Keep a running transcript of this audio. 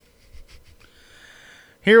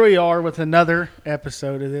Here we are with another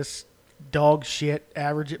episode of this dog shit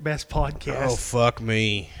average at best podcast. Oh, fuck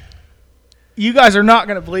me. You guys are not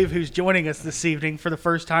going to believe who's joining us this evening for the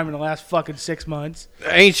first time in the last fucking 6 months.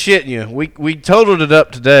 I ain't shitting you. We totaled it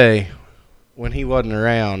up today when he wasn't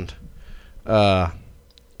around.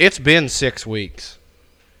 It's been 6 weeks.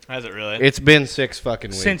 Has it really? It's been 6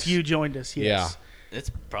 fucking weeks. Since you joined us, yes.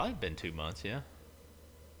 It's probably been 2 months, yeah.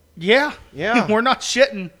 Yeah. Yeah. We're not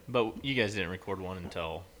shitting. But you guys didn't record one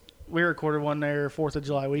until... We recorded one there 4th of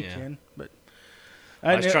July weekend, but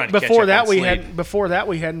I was trying to catch before up that on we sleep. Before that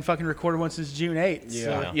we hadn't fucking recorded one since June 8th. Yeah.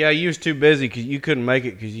 So. Yeah, you was too busy because you couldn't make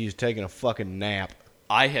it because you was taking a fucking nap.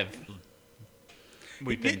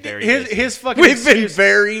 We've been very busy. His fucking We've been excuse,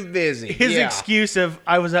 very busy. his excuse of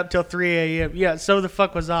I was up till 3 a.m. Yeah, so the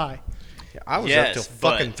fuck was I. I was Yes, up till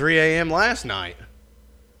fucking but- 3 a.m. last night.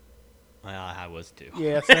 I was too.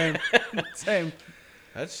 Yeah, same. Same.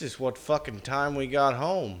 That's just what fucking time we got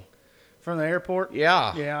home. From the airport?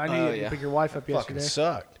 Yeah. Yeah, I knew you to pick your wife up Fucking yesterday.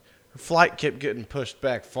 sucked. Her flight kept getting pushed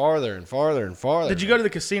back farther and farther and farther. Did you go to the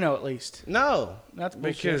casino at least? No. That's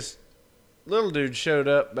bullshit. Because little dude showed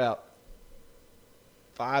up about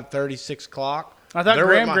 5:30, 6 o'clock. I thought There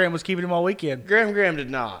went my- Graham was keeping him all weekend. Graham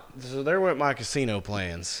did not. So there went my casino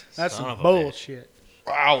plans. That's Son some of a bullshit.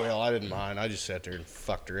 Oh, well, I didn't mind. I just sat there and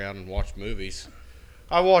fucked around and watched movies.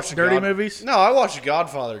 I watched the Dirty movies? No, I watched The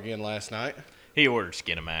Godfather again last night. He ordered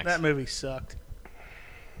Skinamax. That movie sucked.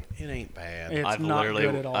 It ain't bad. It's I've not literally,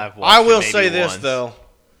 good at all. I've watched I will it maybe say this, once. though.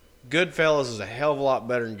 Goodfellas is a hell of a lot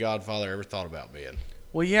better than Godfather ever thought about being.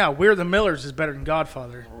 Well, yeah, We're the Millers is better than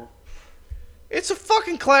Godfather. It's a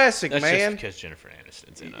fucking classic, That's man. just because Jennifer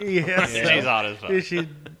Aniston's in it. Yes. Yeah, she's hot as fuck.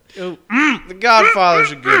 The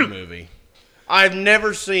Godfather's a good movie. I've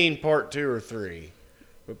never seen part 2 or 3,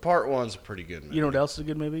 but part 1's a pretty good movie. You know what else is a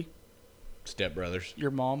good movie? Step Brothers. Your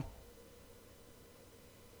Mom.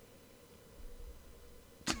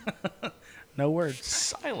 No words.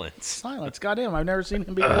 Silence. Silence. Goddamn, I've never seen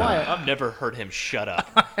him be quiet. I've never heard him shut up.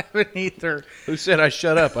 I haven't either. Who said I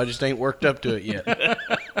shut up? I just ain't worked up to it yet.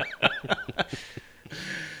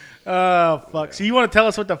 Oh, fuck. So you want to tell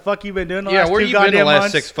us what the fuck you've been doing the Yeah, last where 2 you been the goddamn last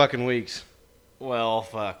months? 6 fucking weeks? Well,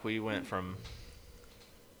 fuck. We went from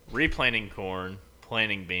replanting corn,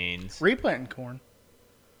 planting beans. Replanting corn.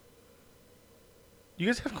 You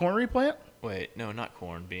guys have corn replant? Wait, no, not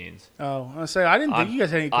corn, beans. Oh, I say I didn't think you guys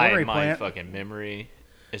had any corn My replant. fucking memory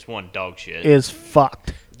is one dog shit. Is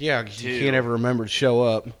fucked. Yeah, 'cause you 2. can't ever remember to show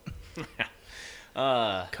up.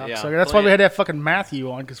 Cocksucker. yeah, That's why we had to have fucking Matthew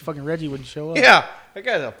on, because fucking Reggie wouldn't show up. Yeah, that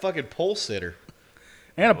guy's a fucking pole sitter.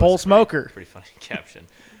 And a pole smoker. Pretty funny caption.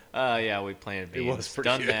 Yeah, we planted beans. was pretty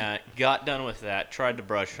Done good. that. Got done with that. Tried to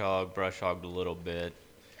brush hogged a little bit.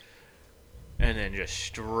 And then just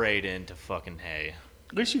straight into fucking hay.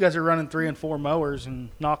 At least you guys are running 3 and 4 mowers and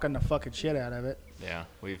knocking the fucking shit out of it. Yeah,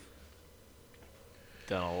 we've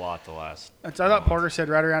done a lot the last. I thought Parker said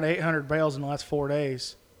right around 800 bales in the last 4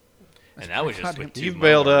 days. And that was just goddamn- with 2 You've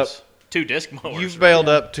bailed up. mowers. 2 disc mowers. You've bailed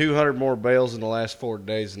up 200 more bales in the last 4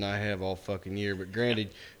 days than I have all fucking year. But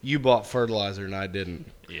granted, you bought fertilizer and I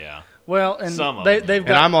didn't. Yeah. Well, and Some of they've And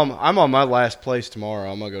got. I'm on my last place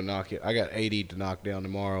tomorrow. I'm gonna go knock it. I got 80 to knock down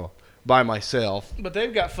tomorrow by myself. But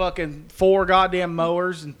they've got fucking 4 goddamn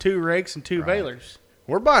mowers and 2 rakes and 2 Right. balers.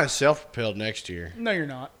 We're buying self-propelled next year. No, you're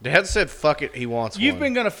not. Dad said, "Fuck it, he wants You've one."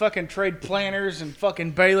 been gonna fucking trade planters and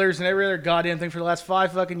fucking balers and every other goddamn thing for the last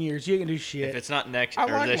 5 fucking years. You can do If shit. it's not next I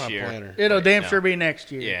or like this my year. planter. It'll Wait, damn no. sure be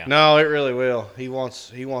next year. Yeah. No, it really will. He wants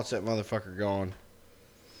that motherfucker gone.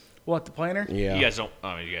 What, the planter? Yeah. You guys don't.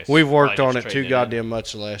 I mean, you guys. We've worked probably on it just too traded in. goddamn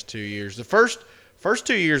much the last 2 years. The first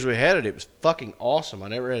 2 years we had it, it was fucking awesome. I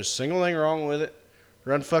never had a single thing wrong with it.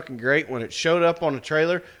 Run fucking great. When it showed up on the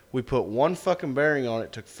trailer, we put one fucking bearing on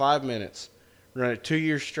it. Took 5 minutes. Run it 2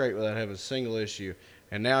 years straight without having a single issue.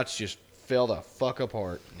 And now it's just fell the fuck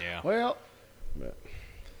apart. Yeah. Well,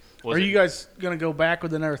 Was are it- you guys gonna go back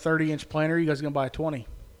with another 30-inch planter? Or are you guys gonna buy a 20?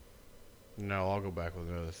 No, I'll go back with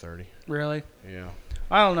another 30. Really? Yeah.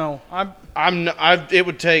 I don't know. It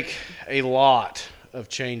would take a lot of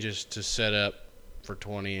changes to set up for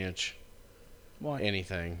 20-inch Why?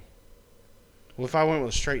 anything. Well, if I went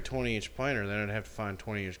with a straight 20-inch planter, then I'd have to find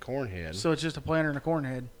 20-inch corn head. So it's just a planter and a corn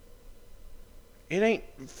head. It ain't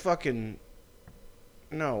fucking...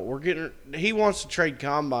 No, he wants to trade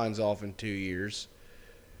combines off in 2 years.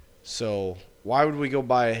 So why would we go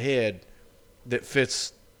buy a head that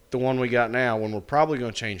fits the one we got now when we're probably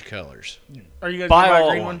going to change colors? Are you guys Buy gonna buy all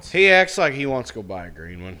green one. ones? He acts like he wants to go buy a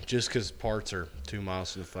green one just because parts are 2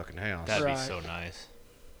 miles from the fucking house. That'd Right. be so nice.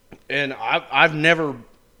 And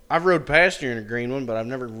I've rode past you in a green one, but I've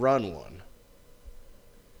never run one.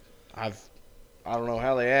 I've I don't know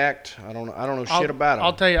how they act. I don't know shit about them.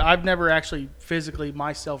 I'll tell you, I've never actually physically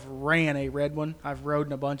myself ran a red one. I've rode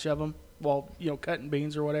in a bunch of them, cutting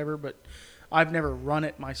beans or whatever, but I've never run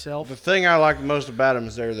it myself. The thing I like most about them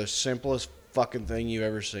is they're the simplest fucking thing you've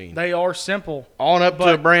ever seen. They are simple. On up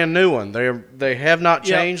to a brand new one. They have not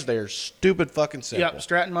changed. Yep. They're stupid fucking simple. Yep,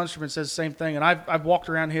 Stratton Munsterman says the same thing, and I've walked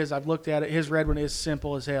around his. I've looked at it. His red one is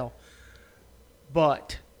simple as hell.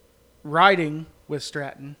 But riding with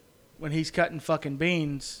Stratton, when he's cutting fucking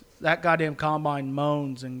beans, that goddamn combine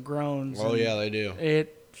moans and groans. Oh, yeah, they do.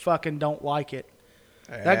 It fucking don't like it.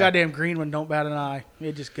 Yeah. That goddamn green one don't bat an eye.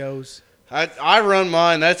 It just goes. I run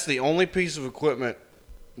mine. That's the only piece of equipment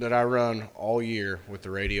that I run all year with the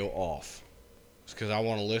radio off. It's because I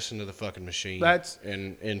want to listen to the fucking machine.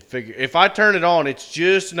 And figure. If I turn it on, it's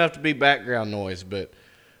just enough to be background noise, but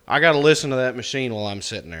I got to listen to that machine while I'm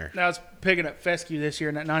sitting there. Now, I was picking up fescue this year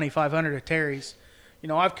in that 9500 at Terry's.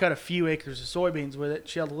 I've cut a few acres of soybeans with it,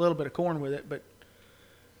 shelled a little bit of corn with it, but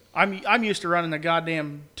I'm used to running the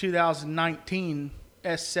goddamn 2019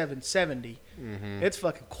 S770. Mm-hmm. It's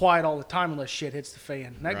fucking quiet all the time unless shit hits the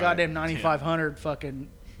fan. And that goddamn 9500 fucking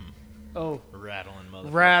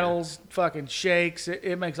rattles, fucking shakes.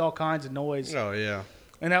 It makes all kinds of noise. Oh yeah.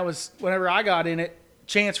 And that was whenever I got in it.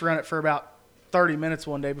 Chance ran it for about 30 minutes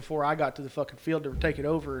one day before I got to the fucking field to take it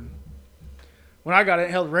over. And when I got in,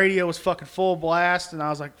 hell, the radio was fucking full blast, and I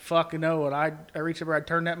was like, fucking no. And I reached over, I'd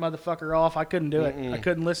turn that motherfucker off. I couldn't do it. I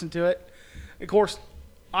couldn't listen to it. Of course,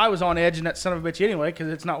 I was on edge in that son of a bitch anyway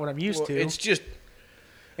because it's not what I'm used to. It's just,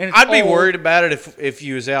 and I'd be worried about it if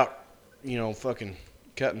you was out, fucking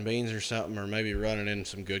cutting beans or something, or maybe running in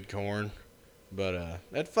some good corn. But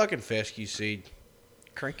that fucking fescue seed,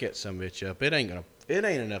 crank that son of a bitch up. It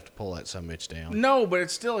ain't enough to pull that son of a bitch down. No, but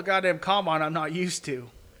it's still a goddamn combine I'm not used to.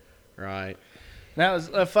 Right. That was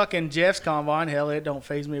a fucking Jeff's combine. Hell, it don't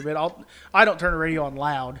faze me a bit. I don't turn the radio on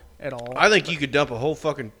loud at all. I think you could dump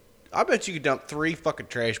I bet you could dump 3 fucking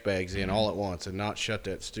trash bags in all at once and not shut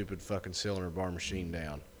that stupid fucking cylinder bar machine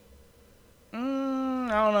down. I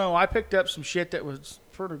don't know. I picked up some shit that was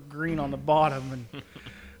pretty green on the bottom, and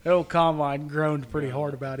the old combine groaned pretty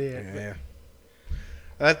hard about it. Yeah.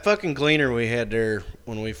 That fucking gleaner we had there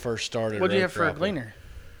when we first started. What'd you have for a gleaner?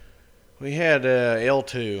 We had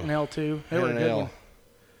L2. An L2. They were a good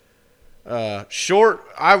one. Short.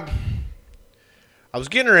 I was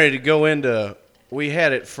getting ready to go into. We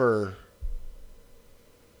had it for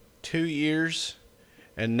 2 years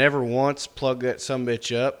and never once plugged that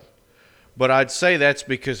sumbitch up. But I'd say that's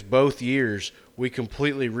because both years we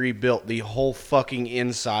completely rebuilt the whole fucking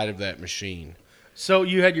inside of that machine. So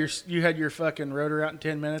you had your fucking rotor out in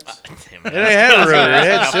 10 minutes? It ain't had a rotor. It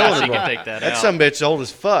had cylinder bar. Take that sumbitch's old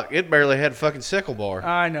as fuck. It barely had a fucking sickle bar.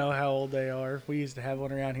 I know how old they are. We used to have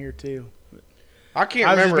one around here too. I can't remember.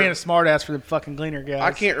 I was remember. just being a smart ass for the fucking gleaner guys.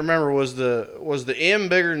 I can't remember. Was the M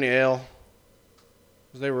bigger than the L?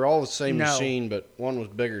 They were all the same machine, but one was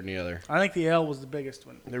bigger than the other. I think the L was the biggest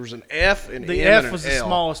one. There was an F and the M F and was an the L.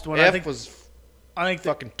 smallest one. I think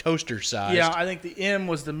fucking toaster sized. Yeah, I think the M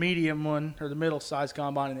was the medium one or the middle size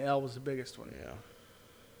combine, and the L was the biggest one. Yeah.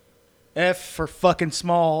 F for fucking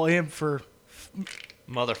small, M for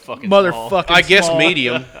motherfucking small. I guess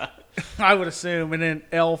medium. I would assume, and then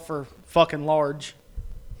L for fucking large.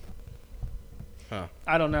 Huh.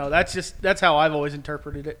 I don't know. That's how I've always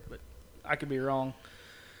interpreted it, but I could be wrong.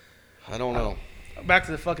 I don't know. Back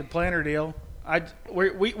to the fucking planter deal.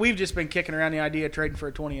 We've just been kicking around the idea of trading for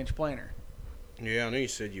a 20-inch planter. Yeah, I knew you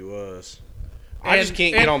said you was. I just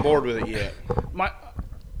can't get on board with it yet.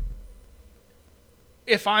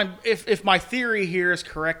 If my theory here is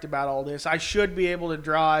correct about all this, I should be able to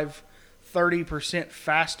drive 30%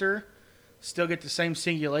 faster, still get the same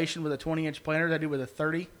singulation with a 20-inch planter that I do with a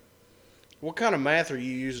 30. What kind of math are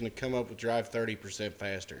you using to come up with drive 30%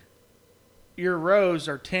 faster? Your rows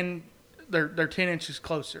are 10. They're 10 inches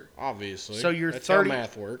closer. Obviously. So that's how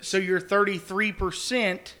math works. So you're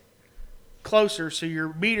 33% closer. So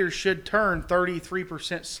your meter should turn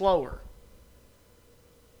 33% slower.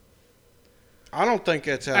 I don't think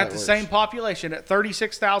that's how it works. At the same population, at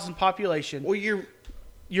 36,000 population. Well, your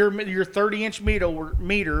 30-inch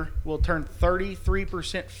meter will turn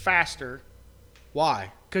 33% faster.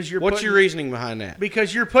 Why? Because what's your reasoning behind that?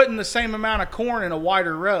 Because you're putting the same amount of corn in a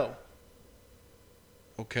wider row.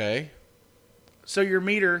 Okay. So your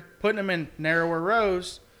meter, putting them in narrower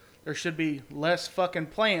rows, there should be less fucking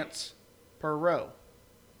plants per row.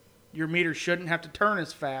 Your meter shouldn't have to turn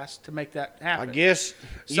as fast to make that happen. I guess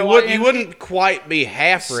you wouldn't quite be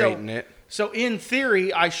half rating it. So in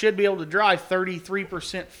theory, I should be able to drive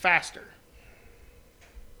 33% faster.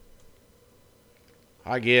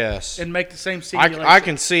 I guess. and make the same simulation. I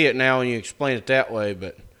can see it now when you explain it that way,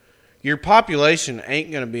 but your population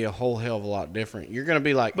ain't going to be a whole hell of a lot different. You're going to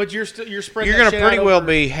be like, But you're spreading. you're going to pretty well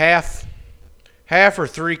be half or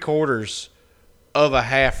 3/4 of a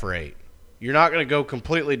half rate. You're not going to go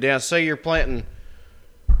completely down. Say you're planting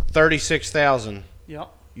 36,000. Yep.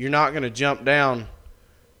 You're not going to jump down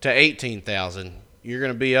to 18,000. You're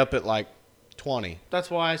going to be up at like 20. That's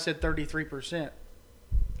why I said 33%.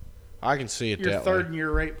 I can see it You're that third way. in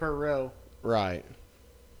your rate per row. Right.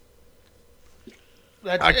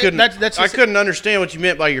 That's, I couldn't. That's I just- couldn't understand what you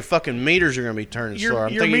meant by your fucking meters are going to be turning Your- slower.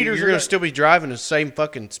 I'm your thinking meters you're are going gonna- to still be driving the same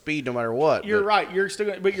fucking speed no matter what. You're but- right. You're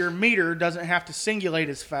still, but your meter doesn't have to singulate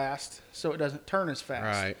as fast, so it doesn't turn as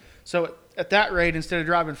fast. Right. So at that rate, instead of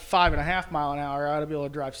driving 5.5 mile an hour, I ought to be able to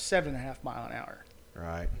drive 7.5 mile an hour.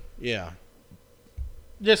 Right. Yeah.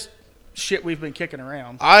 Just shit we've been kicking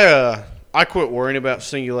around. I quit worrying about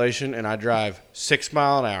singulation and I drive 6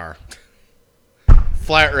 mile an hour.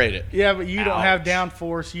 Flat rate it. Yeah, but you don't have Ouch.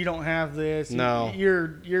 downforce. You don't have this. No.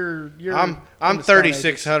 You're. I'm in the Stone Ages.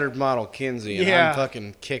 3600 model Kinsey and Yeah. I'm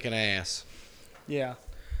fucking kicking ass. Yeah.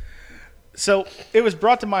 So it was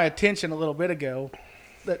brought to my attention a little bit ago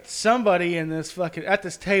that somebody in this fucking at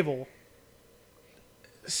this table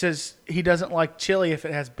says he doesn't like chili if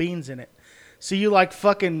it has beans in it. So you like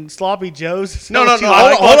fucking sloppy joes? Is that No. what you Hold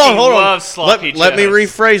like? on. fucking Hold on. love sloppy Let me joes.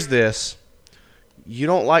 rephrase this. You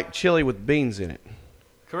don't like chili with beans in it.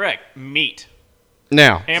 Correct. Meat.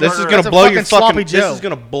 Now, Hamburger. this is That's gonna a blow your fucking sloppy fucking. This Joe. is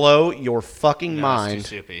gonna blow your fucking No, mind. it's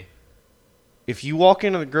too soupy. If you walk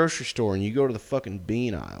into the grocery store and you go to the fucking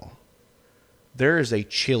bean aisle, there is a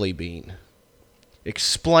chili bean.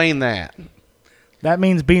 Explain that. That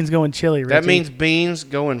means beans go in chili, Reggie. That means beans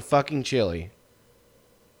go in fucking chili.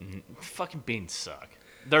 Fucking beans suck.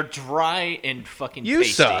 They're dry and fucking You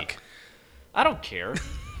pasty. suck. I don't care.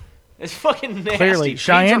 It's fucking nasty. clearly Beans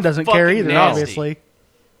Cheyenne are doesn't care fucking either. nasty. Obviously.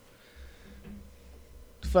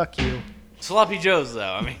 Fuck you. Sloppy Joes,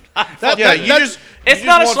 though. I mean, Yeah, you just. it's you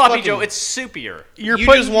not a just sloppy want Joe. fucking- It's soupier. You're you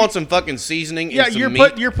putting, just want some fucking seasoning. Yeah, and some you're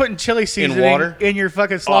meat. you're putting chili seasoning water? in your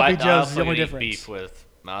fucking sloppy I joes. Is the also only eat difference. beef with.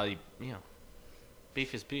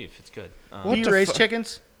 Beef is beef. It's good. What Do you the raise fu-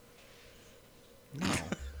 chickens? No,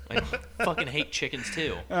 I fucking hate chickens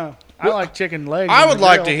too. Oh, I like chicken legs. I on would the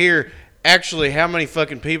like grill. to hear actually how many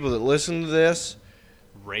fucking people that listen to this.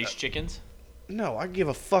 Raised chickens. No, I give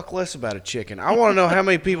a fuck less about a chicken. I want to know how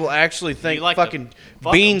many people actually think like to fucking fuck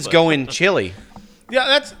 'em, beans but- go in chili. Yeah,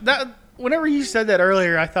 that's that. Whenever you said that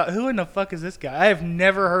earlier, I thought, who in the fuck is this guy? I have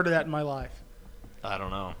never heard of that in my life. I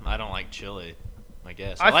don't know. I don't like chili. I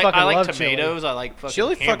guess I like fucking like love tomatoes. I like fucking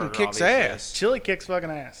Chili fucking hamburger, kicks obviously. ass. Chili kicks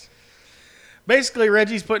fucking ass. Basically,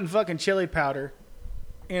 Reggie's putting fucking chili powder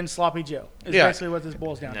in sloppy Joe. Is Yeah. basically what this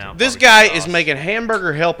boils down No. to. This Barbecue guy sauce. is making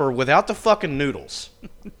hamburger helper without the fucking noodles.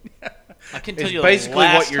 I can tell It's you basically the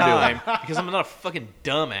last what you're doing. time because I'm not a fucking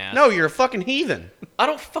dumbass. No, you're a fucking heathen. I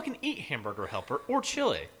don't fucking eat hamburger helper or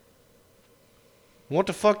chili. What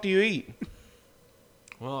the fuck do you eat?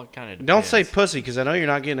 Well, it kind of Don't say pussy because I know you're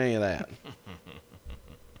not getting any of that.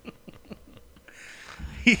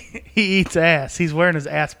 He eats ass. He's wearing his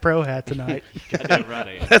ass pro hat tonight.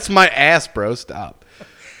 That's my ass, bro. Stop.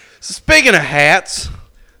 So speaking of hats,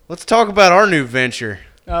 let's talk about our new venture.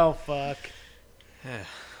 Oh fuck.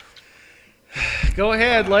 Go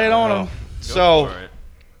ahead, lay it on him. So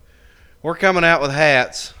we're coming out with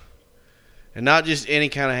hats, and not just any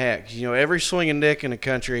kind of hat. 'Cause, you know, every swinging dick in the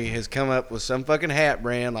country has come up with some fucking hat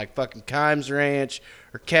brand, like fucking Kimes Ranch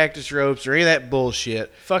or Cactus Ropes or any of that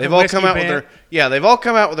bullshit. Fucking they've all Whiskey come out with Bent. they've all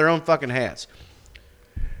come out with their own fucking hats.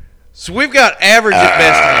 So we've got average at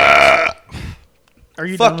best hats. Are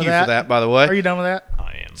you done Fuck with you that? for that, by the way. Are you done with that?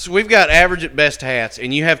 I am. So we've got average at best hats,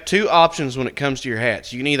 and you have two options when it comes to your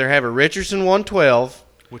hats. You can either have a Richardson 112,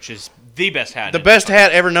 Which is the best hat. the best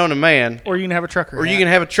hat ever known to man, Or you can have a trucker. or you hat. can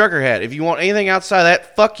have a trucker hat. If you want anything outside of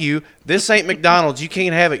that, fuck you. This ain't McDonald's. You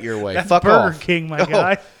can't have it your way. That's Fuck Burger off. King, my Oh,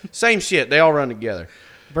 guy. Same shit. They all run together.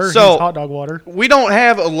 Burger So- King's hot dog water. We don't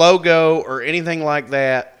have a logo or anything like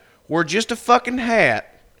that. We're just a fucking hat.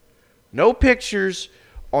 No pictures.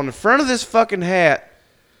 On the front of this fucking hat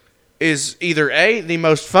is either A, the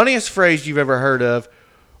most funniest phrase you've ever heard of,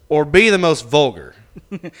 or B, the most vulgar.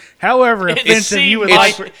 However offensive you would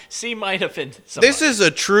like. C might offend somebody. This is a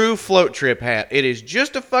true float trip hat. It is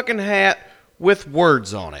just a fucking hat with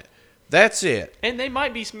words on it. That's it. And they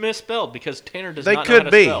might be misspelled because Tanner does They not know how could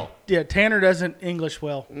to be. spell. Yeah, Tanner doesn't English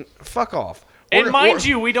well. Fuck off. And We're- mind we're-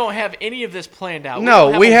 you, we don't have any of this planned out.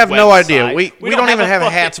 No, we a have no idea. website. We don't even have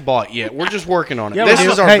fucking- hats bought yet. We're just working on it. Yeah, this we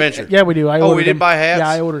do. is our Hey, venture. Yeah, we do. I Oh, we ordered did them. buy hats? Yeah,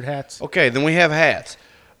 I ordered hats. Okay, then we have hats.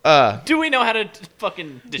 Do we know how to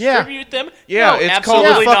fucking distribute them? Yeah, No, it's called the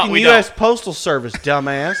absolutely not. fucking We U.S. don't. Postal Service,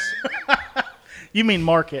 dumbass. You mean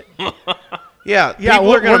market? Yeah, Yeah, people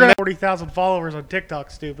we're are gonna. gonna 40,000 followers on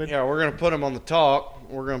TikTok. Stupid. Yeah, we're gonna put them on the talk.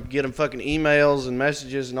 We're gonna get them fucking emails and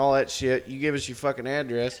messages and all that shit. You give us your fucking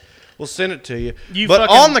address, we'll send it to you. But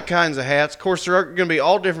on the kinds of hats, of course, there are gonna be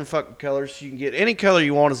all different fucking colors. You can get any color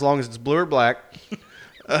you want as long as it's blue or black.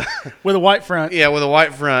 With a white front. Yeah, with a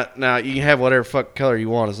white front. Now you can have whatever fucking color you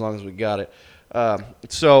want as long as we got it.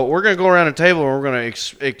 So we're gonna go around the table and we're gonna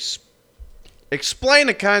explain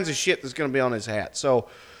the kinds of shit that's gonna be on this hat. So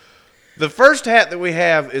the first hat that we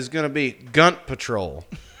have is gonna be Gunt Patrol.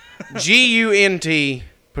 G-U-N-T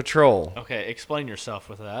Patrol. Okay, explain yourself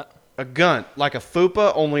with that. A gunt, like a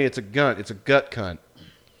fupa, only it's a gunt. It's a gut cunt.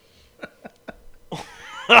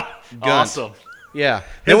 Gunt. Awesome. Yeah.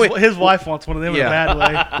 His wife wants one of them in a bad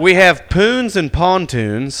way. We have poons and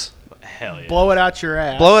pontoons. Hell yeah. Blow it out your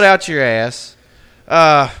ass. Blow it out your ass.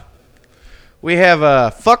 We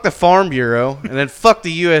have fuck the Farm Bureau and then fuck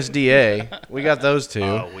the USDA. We got those two.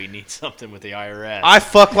 Oh, we need something with the IRS. I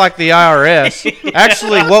fuck like the IRS.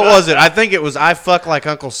 Actually, what was it? I think it was I fuck like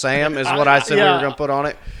Uncle Sam is what I said we were going to put on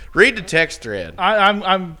it. Read the text thread.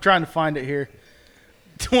 I'm trying to find it here.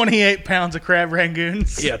 28 pounds of crab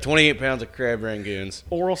rangoons. Yeah, 28 pounds of crab rangoons.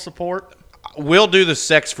 Oral support. We'll do the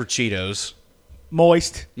sex for Cheetos.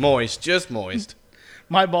 Moist. Moist, just moist.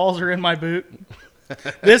 My balls are in my boot.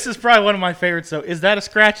 This is probably one of my favorites, though. Is that a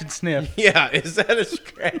scratch and sniff? Yeah, is that a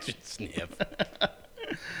scratch and sniff?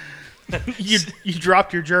 You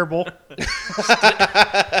dropped your gerbil.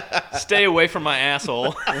 Stay away from my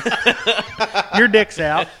asshole. Your dick's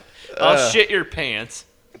out. I'll shit your pants.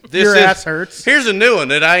 Your ass hurts. Here's a new one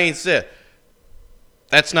that I ain't said.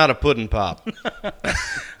 That's not a pudding pop. I'm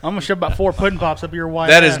going to shove about 4 pudding pops up your white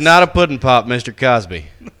That ass. is not a pudding pop, Mr. Cosby.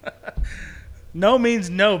 No means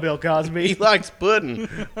no, Bill Cosby. He likes pudding.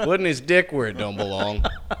 Putting his dick where it don't belong.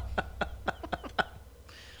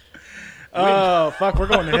 Oh, fuck, we're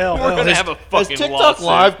going to hell. We're going to have a fucking Has TikTok lawsuit.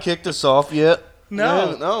 Live kicked us off yet?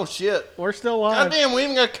 No. No, shit. We're still live. Goddamn, we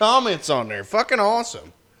even got comments on there. Fucking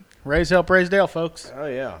awesome. Raise hell, praise Dale, folks. Oh,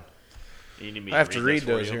 yeah. You need me I have to read this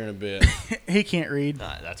for those you? here in a bit. He can't read.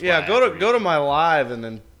 Nah, that's why I Yeah, have go read to my live and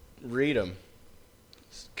then read them.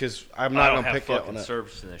 Because I'm it. not I going don't to have pick that fucking one up.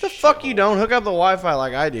 service in this The fuck you shithole. don't? Hook up the Wi-Fi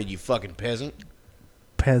like I did, you fucking peasant.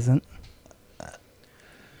 Peasant.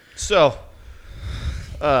 So,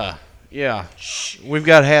 yeah. We've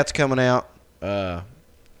got hats coming out.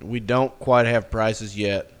 We don't quite have prices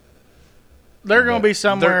yet. They're going to be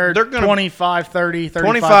somewhere they're gonna- 25, 30,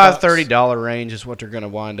 35 $25, bucks. $30 range is what they're going to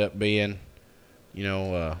wind up being. You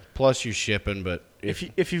know, plus your shipping, but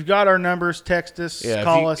If you've got our numbers, text us, yeah,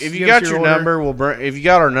 call us. if you give got us your order, number, if you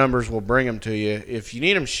got our numbers, we'll bring them to you. If you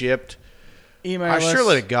need them shipped, email I us.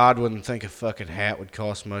 surely to God wouldn't think a fucking hat would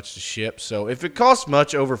cost much to ship. So if it costs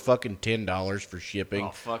much over fucking $10 for shipping, Oh,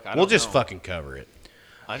 fuck, I we'll don't just know. fucking cover it.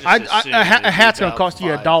 I just A assumed it'd hat's be going to cost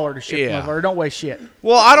you about $1 to ship. Yeah. Motherfucker. Don't waste shit.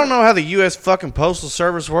 Well, I don't know how the U.S. fucking Postal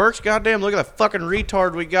Service works. Goddamn, look at the fucking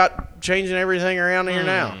retard we got changing everything around here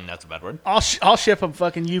now. That's a bad word. I'll ship them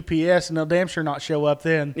fucking UPS, and they'll damn sure not show up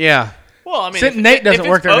then. Yeah. Well, I mean, Since Nate doesn't it's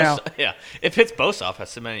work there post, Yeah, if it's post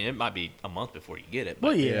office, I mean, it might be a month before you get it. But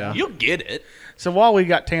Well, yeah. you'll get it. So while we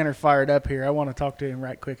got Tanner fired up here, I want to talk to him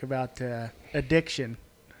right quick about addiction.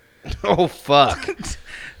 Oh, fuck.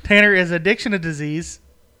 Tanner, is addiction a disease?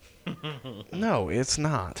 No, it's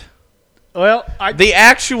not. Well, The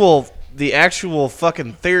actual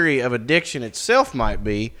fucking theory of addiction itself might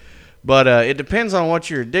be, but it depends on what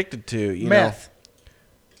you're addicted to. You meth. know,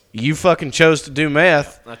 you fucking chose to do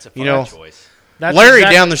meth. That's a you know, choice. That's Larry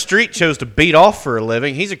exactly- down the street chose to beat off for a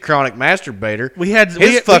living. He's a chronic masturbator.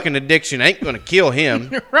 His fucking addiction ain't going to kill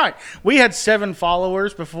him. Right. We had 7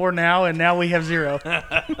 followers before now, and now we have 0.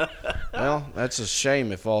 Well, that's a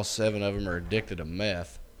shame if all 7 of them are addicted to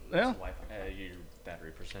meth. Well, Your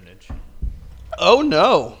battery percentage. Oh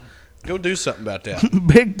no! Go do something about that.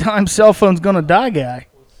 big time cell phone's gonna die, guy.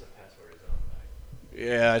 What's the password?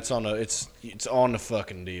 Yeah, it's on the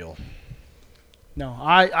fucking deal. No,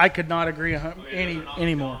 I could not agree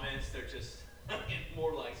anymore. They're just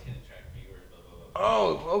more likes can attract viewers.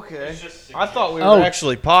 Oh, okay. It's just I thought we were Oh.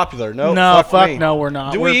 actually popular. No, No, fuck me. no, we're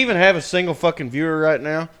not. Do we even have a single fucking viewer right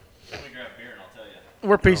now? Let me grab beer and I'll tell you.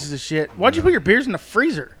 We're pieces of shit. Why'd you put your beers in the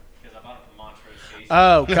freezer? Because I bought it from Montrose Case.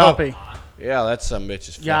 Oh, copy. Yeah, that's some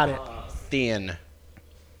bitch's Got fucking it. thin. No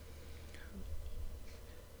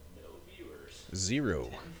viewers. 0.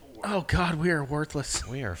 Oh God, we are worthless.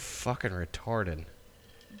 We are fucking retarded.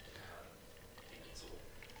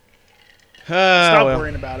 Stop Well,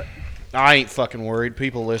 worrying about it. I ain't fucking worried.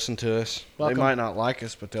 People listen to us. Welcome. They might not like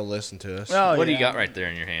us, but they'll listen to us. Oh, What do yeah. you got right there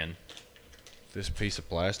in your hand? This piece of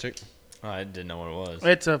plastic. Oh, I didn't know what it was.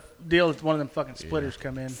 It's a deal that one of them fucking splitters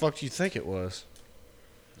come in. The fuck do you think it was?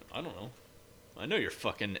 I don't know. I know your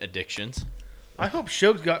fucking addictions. I hope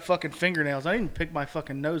Shug's got fucking fingernails. I didn't pick my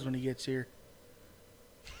fucking nose when he gets here.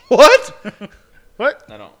 What? What?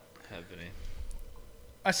 I don't have any.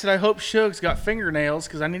 I said I hope Shug's got fingernails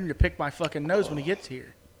because I need to pick my fucking nose when he gets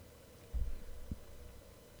here.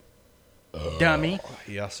 Dummy.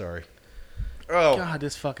 Yeah, sorry. Oh, God,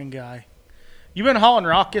 this fucking guy. You been hauling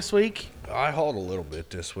rock this week? I hauled a little bit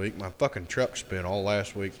this week. My fucking truck spent all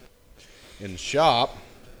last week in the shop.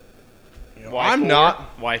 You know, I'm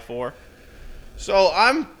not. Y4. So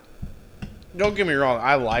don't get me wrong,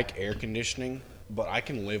 I like air conditioning, but I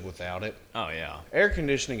can live without it. Oh, yeah. Air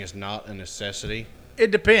conditioning is not a necessity.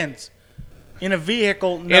 It depends. In a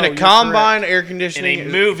vehicle, no. In a you're combine, correct. air conditioning, In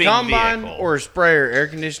a moving combine vehicle. or a sprayer, air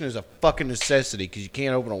conditioning is a fucking necessity because you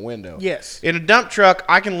can't open a window. Yes. In a dump truck,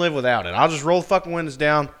 I can live without it. I'll just roll the fucking windows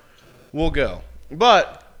down. We'll go.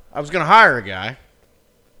 But I was going to hire a guy.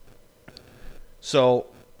 So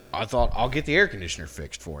I thought I'll get the air conditioner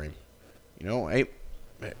fixed for him. You know, hey,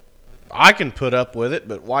 I can put up with it,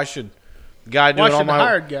 but why should the guy do Why it on should the my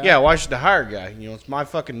hired guy? Yeah, why should the hired guy? You know, it's my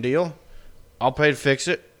fucking deal. I'll pay to fix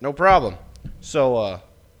it. No problem. So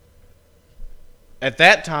at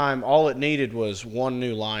that time, all it needed was one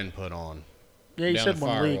new line put on. Yeah, you down said the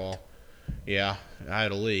one firewall. leaked. Yeah, I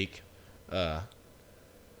had a leak. The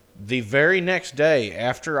very next day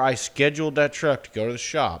after I scheduled that truck to go to the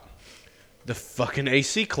shop, the fucking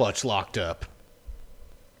AC clutch locked up.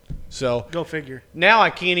 So Go figure. now I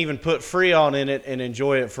can't even put Freon in it and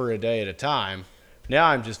enjoy it for a day at a time. Now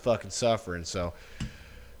I'm just fucking suffering. So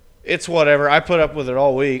it's whatever. I put up with it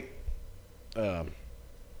all week. And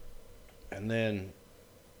then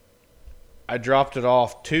I dropped it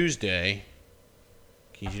off Tuesday.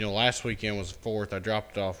 'Cause, you know, last weekend was the 4th. I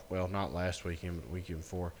dropped it off. Well, not last weekend, but the weekend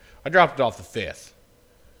before. I dropped it off the 5th.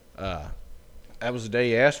 That was the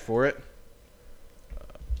day you asked for it.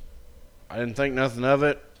 I didn't think nothing of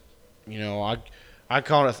it. You know, I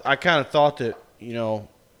kind of thought that, you know,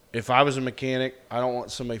 if I was a mechanic, I don't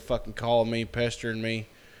want somebody fucking calling me, pestering me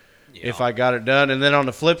if I got it done. And then on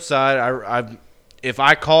the flip side, if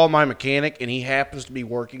I call my mechanic and he happens to be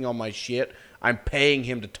working on my shit, I'm paying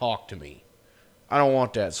him to talk to me. I don't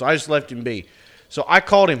want that. So I just left him be. So I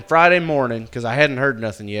called him Friday morning because I hadn't heard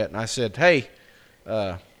nothing yet. And I said, hey,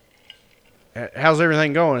 how's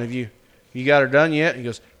everything going? Have you got it done yet? He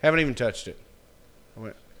goes, haven't even touched it. I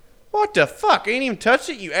went, what the fuck? Ain't even touched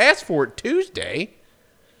it? You asked for it Tuesday.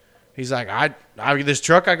 He's like, this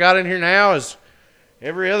truck I got in here now is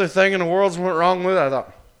every other thing in the world's went wrong with it. I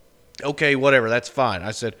thought, okay, whatever, that's fine.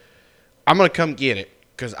 I said, I'm going to come get it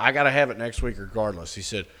because I got to have it next week regardless. He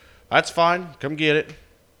said, that's fine, come get it.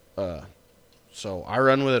 So I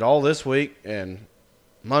run with it all this week, and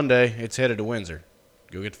Monday it's headed to Windsor.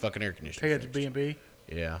 Go get the fucking air conditioner Take it to fixed. B&B.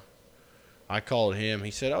 Yeah. I called him.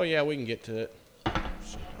 He said, oh, yeah, we can get to it.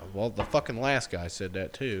 So, well, the fucking last guy said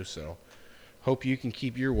that too, so hope you can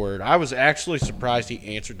keep your word. I was actually surprised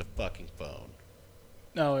he answered the fucking phone.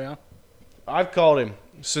 Oh, yeah. I've called him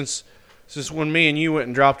since when me and you went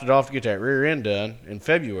and dropped it off to get that rear end done in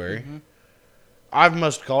February. Mm-hmm. I've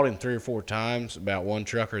must have called him 3 or 4 times about one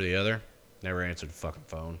truck or the other. Never answered the fucking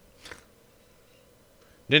phone.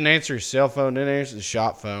 Didn't answer his cell phone. Didn't answer the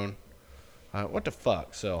shop phone. What the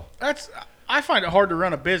fuck? So I find it hard to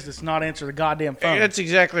run a business and not answer the goddamn phone. that's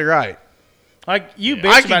exactly right. Like, you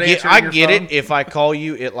bitch about answering your get phone. it if I call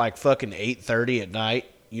you at like fucking 8:30 at night.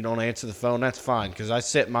 You don't answer the phone. That's fine because I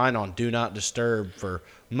set mine on do not disturb for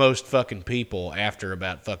most fucking people after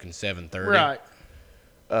about fucking 7:30.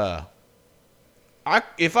 Right.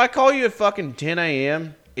 If I call you at fucking 10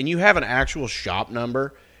 a.m. and you have an actual shop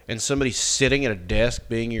number and somebody's sitting at a desk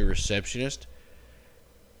being your receptionist,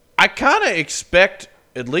 I kind of expect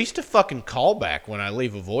at least a fucking callback when I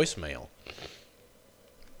leave a voicemail.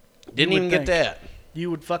 Didn't even get that. You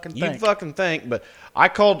would fucking think. You'd fucking think, but I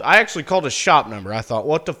actually called a shop number. I thought,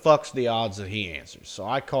 what the fuck's the odds that he answers? So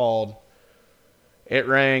I called. It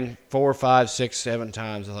rang 4, 5, 6, 7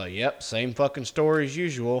 times. I thought, yep, same fucking story as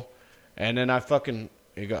usual. And then I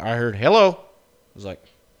heard, hello. I was like,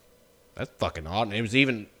 that's fucking odd. And it was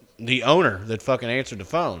even the owner that fucking answered the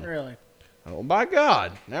phone. Really? Oh, my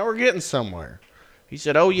God. Now we're getting somewhere. He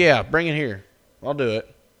said, oh, yeah, bring it here. I'll do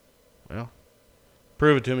it. Well,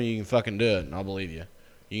 prove it to me you can fucking do it, and I'll believe you.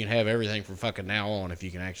 You can have everything from fucking now on if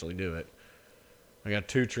you can actually do it. I got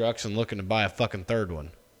 2 trucks and looking to buy a fucking 3rd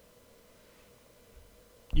one.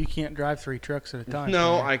 You can't drive 3 trucks at a time.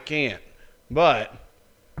 No, can you? I can't. But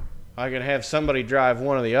I can have somebody drive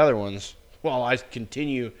one of the other ones while I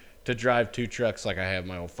continue to drive 2 trucks like I have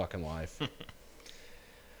my whole fucking life.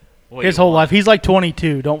 His whole life. He's like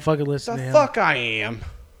 22. Don't fucking listen to The him. fuck I am.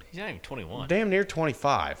 He's not even 21. Damn near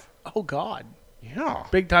 25. Oh, God. Yeah.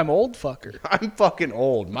 Big time old fucker. I'm fucking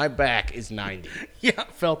old. My back is 90. Yeah,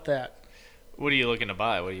 felt that. What are you looking to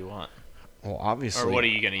buy? What do you want? Well, obviously. Or what are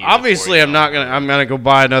you going to use? Obviously, I'm gonna go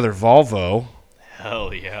buy another Volvo.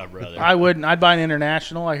 Hell yeah, brother. I wouldn't. I'd buy an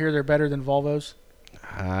International. I hear they're better than Volvos.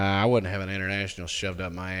 I wouldn't have an International shoved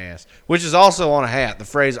up my ass, which is also on a hat. The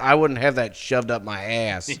phrase "I wouldn't have that shoved up my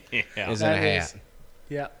ass" Yeah. is in a That hat. is.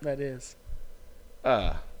 Yeah, that is.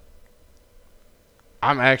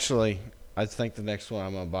 I think the next one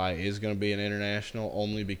I'm gonna buy is gonna be an International,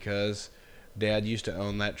 only because Dad used to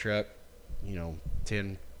own that truck,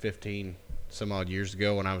 10, 15, some odd years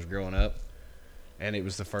ago when I was growing up, and it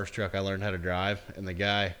was the first truck I learned how to drive. And the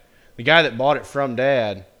guy that bought it from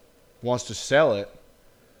Dad wants to sell it,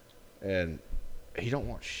 and he don't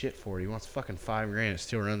want shit for it. He wants fucking $5,000. It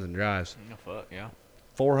still runs and drives. Oh, fuck, yeah.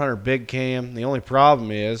 400 big cam. The only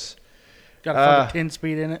problem is Got a fucking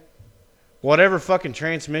 10-speed in it. whatever fucking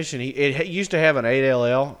transmission it used to have an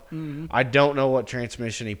 8LL. Mm-hmm. I don't know what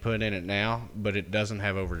transmission he put in it now, but it doesn't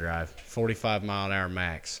have overdrive. 45 mile an hour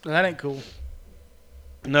max. That ain't cool.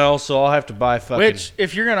 No, so I'll have to buy fucking. Which,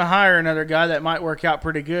 if you're going to hire another guy, that might work out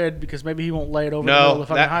pretty good because maybe he won't lay it over the middle of the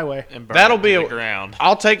fucking highway. And burn That'll it be to a the ground.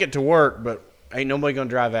 I'll take it to work, but ain't nobody gonna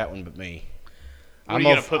drive that one but me. What are you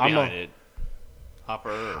going to put behind it?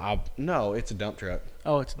 Hopper? Or? No, it's a dump truck.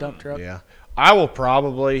 Oh, it's a dump truck. Yeah, I will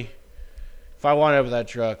probably, if I wind up with that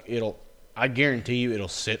truck, I guarantee you it'll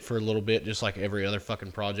sit for a little bit, just like every other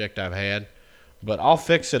fucking project I've had. But I'll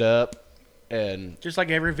fix it up, and Just like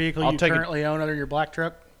every vehicle I'll you take it- currently own other than your black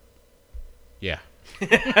truck. yeah.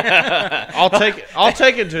 I'll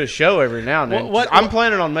take it to a show every now and then. I'm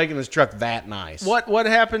planning on making this truck that nice. What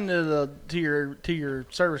happened to your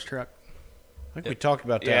service truck? I think we talked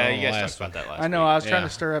about that. Yeah, on you the guys last talked about that last I know. week. I was trying Yeah.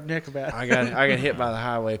 to stir up Nick about it. I got hit by the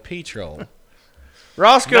highway patrol.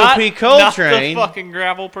 Roscoe Not, P. not Coltrane. the fucking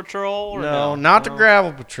gravel patrol? Or No, not the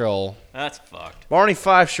gravel patrol. That's fucked. Barney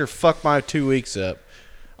Fife sure fucked my 2 weeks up.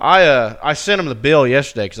 I sent him the bill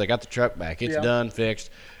yesterday because I got the truck back. It's done, fixed.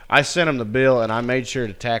 I sent him the bill, and I made sure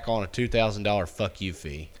to tack on a $2,000 fuck you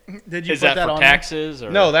fee. Did you Is put that that for on taxes?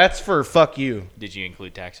 Or No, that's for fuck you. Did you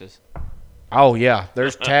include taxes? Oh, yeah.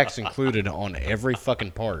 There's tax included on every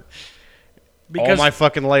fucking part. there? All Because my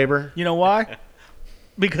fucking labor. you know why?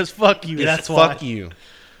 Because fuck you. It's That's why. fuck you.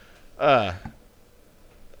 I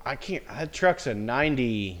can't. That truck's a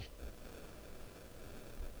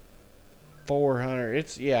 9400.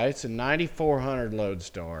 It's a 9400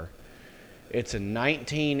 Lodestar. It's a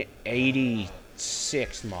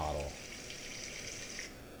 1986 model.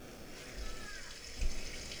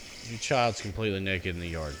 Your child's completely naked in the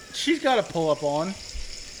yard. She's got to pull up on.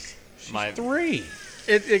 My 3.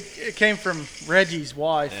 It came from Reggie's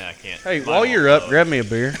wife. Yeah, I can't. Hey, mine while won't you're up, load. grab me a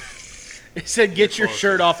beer. It said, "Get your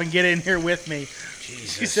shirt off and get in here with me."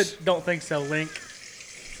 Jesus. She said, "Don't think so, Link."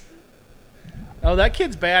 Oh, that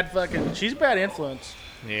kid's bad. Fucking, she's a bad influence.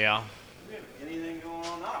 Yeah. Anything going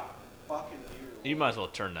on? Fucking You might as well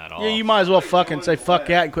turn that off. Yeah, you might as well fucking say fuck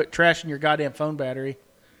that and quit trashing your goddamn phone battery.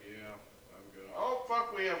 Yeah, I'm good. Oh,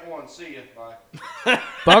 fuck, we have one. See ya. Bye.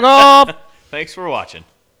 Bug off. Thanks for watching.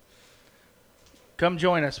 Come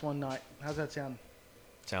join us one night. How's that sound,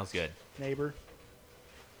 Sounds good. neighbor?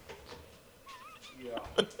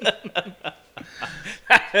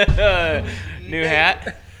 New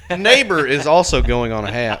hat? Neighbor is also going on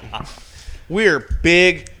a hat. We're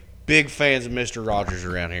big fans of Mr. Rogers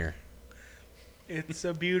around here. It's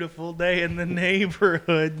a beautiful day in the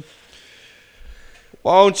neighborhood,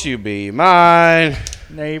 Won't you be mine?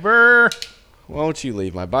 neighbor. Won't you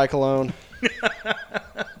leave my bike alone?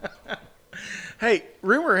 Hey,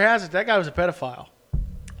 rumor has it that guy was a pedophile.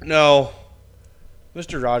 No.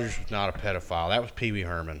 Mr. Rogers was not a pedophile. That was Pee Wee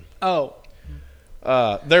Herman. Oh,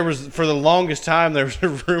 There was, for the longest time, there was a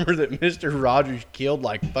rumor that Mr. Rogers killed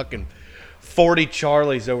like fucking 40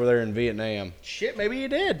 Charlies over there in Vietnam. shit, maybe he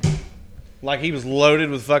did. Like he was loaded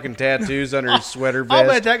with fucking tattoos under his sweater I'll bet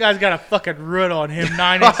vest. that guy's got a fucking root on him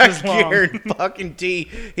 9 I inches long. guarantee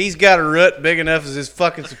he's got a root big enough as his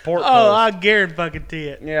fucking support Oh, post. I guarantee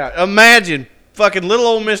it. Yeah, imagine fucking little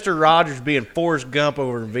old Mr. Rogers being Forrest Gump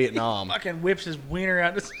over in Vietnam. Fucking whips his wiener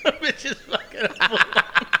out. This bitch is fucking.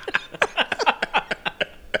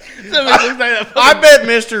 Some bitch looks like that I fucking, bet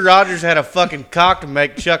Mr. Rogers had a fucking cock to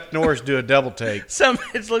make Chuck Norris do a double take. some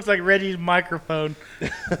bitch looks like Reggie's microphone.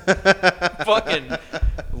 Fucking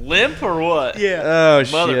limp or what? Yeah. Oh,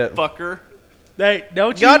 shit. Motherfucker.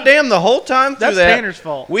 Don't you? Goddamn, the whole time through That's that, Tanner's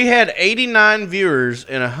fault. we had 89 viewers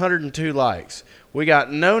and 102 likes. We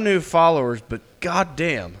got no new followers, but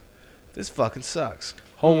goddamn, this fucking sucks.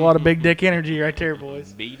 Whole lot of big dick energy right there,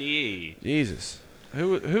 boys. BDE. Jesus.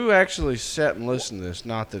 Who actually sat and listened to this?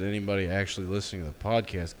 Not that anybody actually listening to the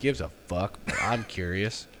podcast gives a fuck, but I'm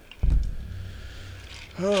curious.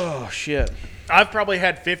 Oh, shit. I've probably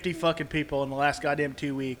had 50 fucking people in the last goddamn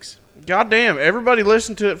 2 weeks. Goddamn, everybody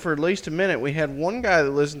listened to it for at least a minute. We had one guy that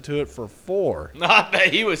listened to it for 4. I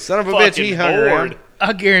bet he was Son of a bitch, he hung around.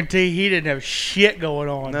 I guarantee he didn't have shit going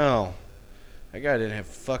on. No. That guy didn't have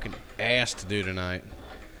fucking ass to do tonight.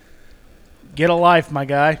 Get a life, my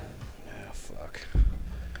guy. Oh, fuck.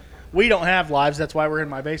 We don't have lives. That's why we're in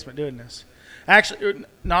my basement doing this. Actually,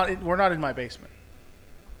 we're not in my basement.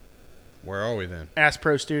 Where are we then? Ass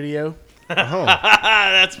Pro Studio. Oh.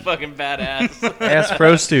 That's fucking badass. Ass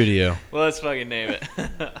Pro Studio. Well, let's fucking name it.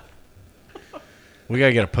 We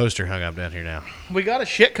gotta get a poster hung up down here now. We got a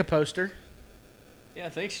Shitka poster. Yeah,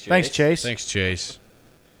 thanks, Chase. Thanks, Chase. Thanks, Chase.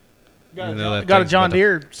 Got Even though that a thing's John about to-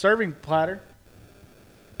 Deere serving platter.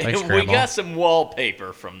 Thanks, we Grandma. got some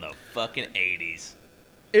wallpaper from the fucking 80s.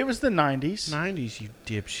 It was the 90s. 90s, you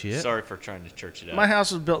dipshit. Sorry for trying to church it up. My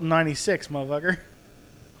house was built in 96, motherfucker.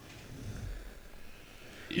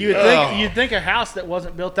 You'd think a house that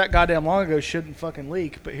wasn't built that goddamn long ago shouldn't fucking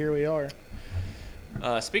leak, but here we are.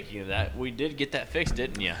 Speaking of that, we did get that fixed,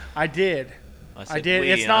 didn't you? I did. I did.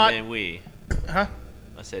 We, It's and not- I mean we. Huh?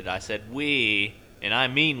 I said we, and I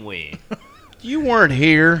mean we. You weren't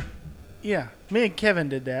here. Yeah, me and Kevin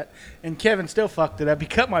did that, and Kevin still fucked it up. He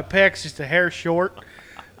cut my pecs just a hair short,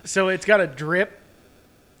 so it's got a drip.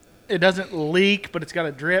 It doesn't leak, but it's got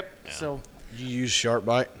a drip. Yeah. So You use Sharp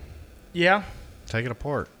Bite. yeah, Take it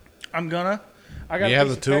apart. I'm gonna. I got. You a have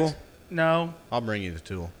piece the of tool? pecs- No, I'll bring you the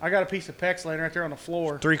tool. I got a piece of pecs laying right there on the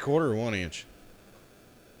floor. 3/4 or 1 inch?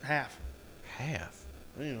 Half. Half.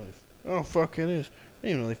 Oh, fuck it is. I didn't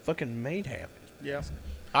even know they fucking made half. Yeah.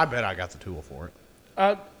 I bet I got the tool for it.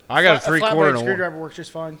 I I got a flat 3/4 blade and a 1. screwdriver works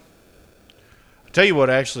just fine. Tell you what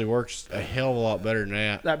actually works a hell of a lot better than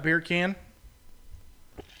that. That beer can.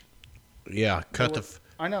 Yeah, cut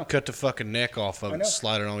I know. the fucking neck off of I it and know.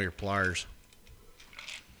 slide it on your pliers.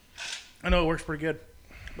 I know it works pretty good.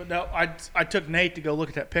 But no, I took Nate to go look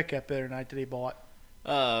at that pickup the other night that he bought.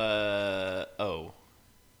 That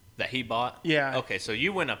he bought? Yeah. Okay, so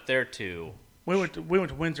you went up there too. We went to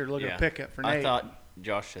Windsor to look at a pickup for Nate. I thought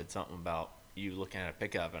Josh said something about you looking at a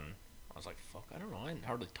pickup, and I was like, fuck, I don't know. I didn't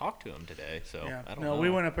hardly talk to him today, so Yeah. I don't know. We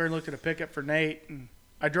went up there and looked at a pickup for Nate, and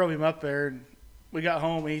I drove him up there, and we got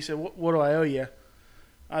home, and he said, what do I owe you?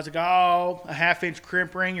 I was like, a 1/2-inch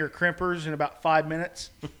crimp ring or crimpers in about 5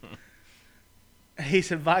 minutes. He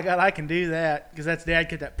said, by God, I can do that, because that's Dad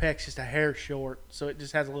cut that pecs just a hair short, so it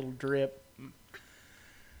just has a little drip.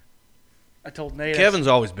 I told Nate. Kevin's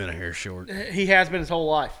always been a hair short. He has been his whole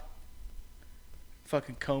life.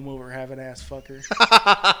 Fucking comb over having ass fucker.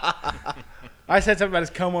 I said something about his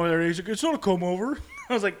comb over there. He's like, it's not a comb over.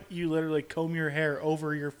 I was like, you literally comb your hair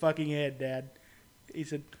over your fucking head, Dad. He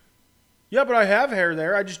said, yeah, but I have hair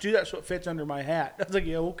there. I just do that so it fits under my hat. I was like,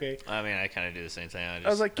 yeah, okay. I mean, I kind of do the same thing. I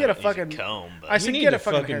was like, get a don't use fucking- comb. But I said, You need get to a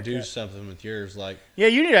fucking fucking do haircut. something with yours. Like, Yeah,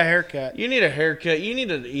 you need a haircut. you need a haircut. You need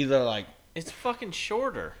to either like, it's fucking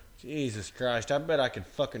shorter. Jesus Christ, I bet I could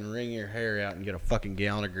fucking wring your hair out and get a fucking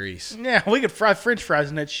gallon of grease. Yeah, we could fry French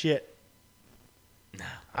fries in that shit.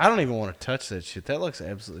 I don't even want to touch that shit. That looks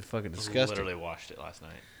absolutely fucking disgusting. Literally washed it last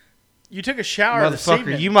night. You took a shower this Motherfucker,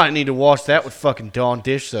 evening. you might need to wash that with fucking Dawn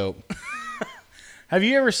dish soap. Have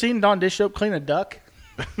you ever seen Dawn Dish Soap clean a duck?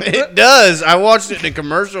 It does. I watched it in a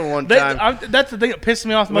commercial one time. That's the thing that pisses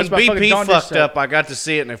me off the When most about fucking Dawn BP Dish fucked Soap. up, I got to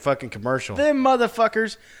see it in a fucking commercial. Them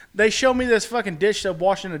motherfuckers, they show me this fucking dish soap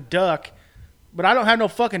washing a duck, but I don't have no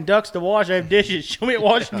fucking ducks to wash. I have dishes. Show me it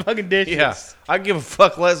washing fucking dishes. Yeah, I give a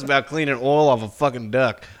fuck less about cleaning oil off a fucking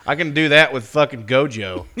duck. I can do that with fucking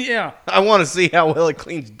Gojo. Yeah. I want to see how well it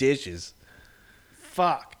cleans dishes.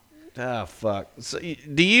 Fuck. Ah, fuck. So,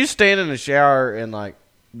 do you stand in the shower and like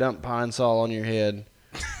dump Pine Sol on your head?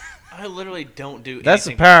 I literally don't do That's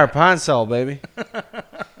the anything. power of Pine Sol, baby.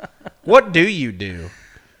 What do you do?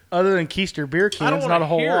 Other than Keister beer I don't cans, not a want to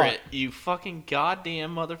whole hear lot. it, you fucking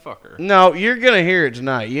goddamn motherfucker. No, you're gonna hear it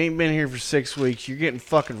tonight. You ain't been here for 6 weeks. You're getting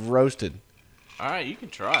fucking roasted. All right, you can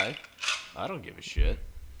try. I don't give a shit.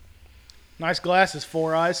 Nice glasses,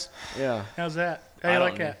 4 eyes. Yeah. How's that? How you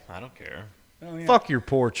like that? I don't care. Oh, yeah. Fuck your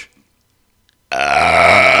porch.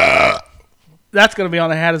 That's going to be on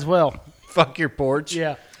the hat as well. Fuck your porch.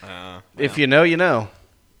 Yeah. If you know, you know.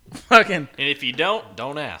 Fucking. And if you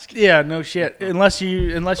don't ask. Yeah, no shit. Unless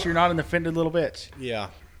you're not an offended little bitch. Yeah.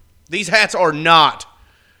 These hats are not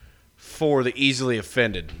for the easily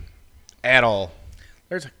offended at all.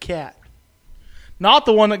 There's a cat. Not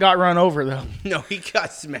the one that got run over, though. No, he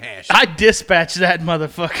got smashed. I dispatched that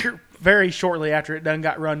motherfucker very shortly after it done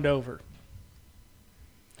got run over.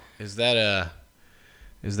 Is that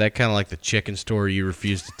kind of like the chicken story you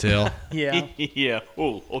refuse to tell? Yeah. Yeah.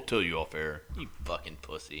 Oh, I'll tell you off air. You fucking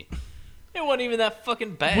pussy. It wasn't even that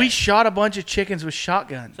fucking bad. We shot a bunch of chickens with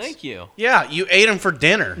shotguns. Thank you. Yeah, you ate them for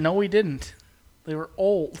dinner. No, we didn't. They were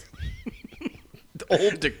old.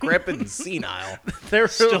 Old, decrepit, and senile. They were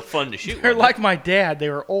Still fun to shoot. They're wasn't like my dad. They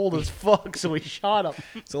were old as fuck, so we shot them.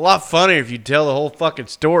 It's a lot funnier if you tell the whole fucking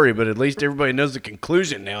story, but at least everybody knows the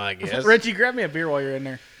conclusion now, I guess. Reggie, grab me a beer while you're in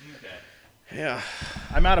there. it? Okay. Yeah.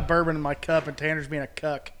 I'm out of bourbon in my cup, and Tanner's being a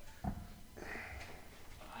cuck.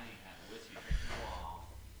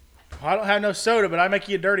 I don't have no soda, but I make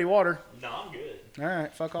you a dirty water. No, I'm good. All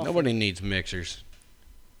right, fuck off. Nobody needs mixers.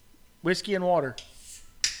 Whiskey and water.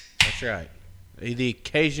 That's right. The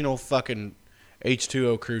occasional fucking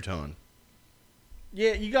H2O crouton.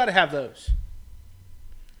 Yeah, you got to have those.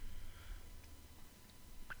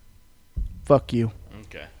 Fuck you.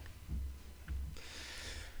 Okay.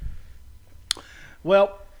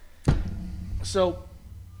 Well, so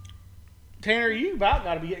Tanner, you about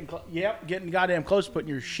got to be getting goddamn close to putting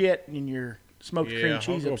your shit in your smoked cream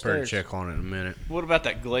cheese I'll go up there and upstairs. check on it in a minute. What about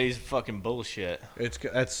that glazed fucking bullshit?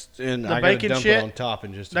 That's in. The I gotta bacon dump shit? it on top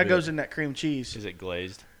in just a That bit. goes in that cream cheese. Is it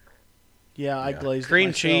glazed? Yeah, I glazed cream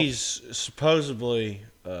it myself. cheese supposedly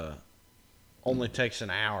only takes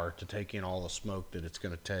an hour to take in all the smoke that it's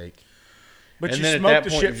going to take. But And you then at smoke that the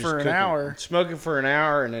point, shit you just for an cook it. hour. Smoke it for an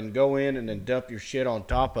hour, and then go in and then dump your shit on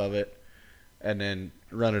top of it, and then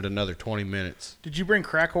run it another 20 minutes. Did you bring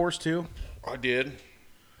crack horse too? I did.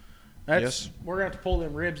 That's, Yes. We're going to have to pull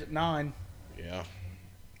them ribs at 9 Yeah.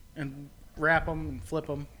 and wrap them and flip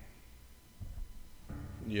them.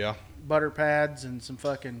 Yeah. Butter pads and some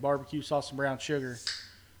fucking barbecue sauce and brown sugar.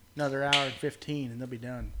 Another hour and 15 and they'll be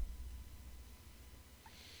done.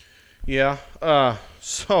 Yeah.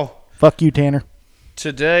 So Fuck you, Tanner.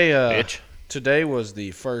 today, Bitch. today was the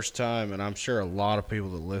first time, and I'm sure a lot of people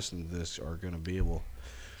that listen to this are going to be able,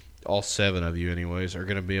 all 7 of you anyways, are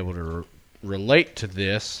going to be able to relate to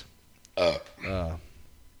this. Our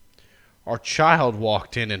child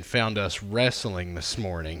walked in and found us wrestling this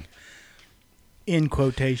morning. In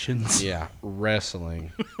quotations. Yeah,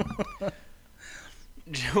 wrestling.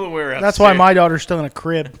 When we were That's why upstairs- my daughter's still in a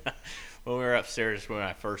crib. When we were upstairs when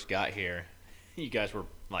I first got here, you guys were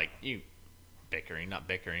like bickering, not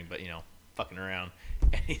bickering, but fucking around.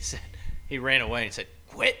 And he ran away and said,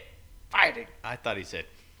 "Quit fighting." I thought he said,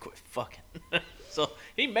 "Quit fucking." So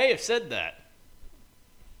he may have said that.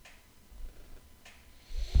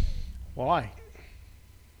 Why?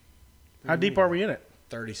 How deep are we in it?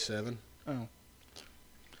 37. Oh.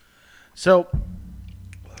 So,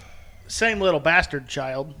 same little bastard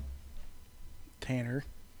child, Tanner,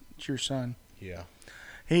 it's your son. Yeah.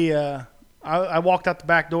 He, I walked out the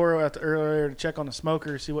back door earlier to check on the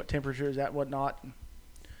smoker, see what temperature is at, whatnot.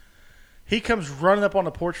 He comes running up on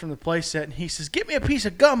the porch from the playset, and he says, "Get me a piece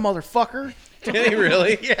of gum, motherfucker." Did he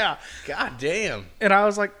really? Yeah. God damn. And I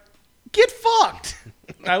was like, "Get fucked."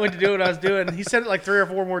 I went to do what I was doing. He said it like 3 or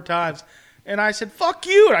 4 more times. And I said, "Fuck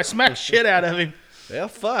you." And I smacked shit out of him. Well,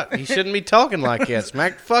 fuck. You shouldn't be talking like that.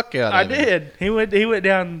 Smack the fuck out of I him. did. He went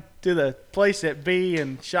down to the place at B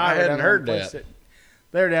and shot. I hadn't down heard on the that. playset.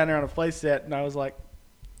 They were down there on a place set, and I was like,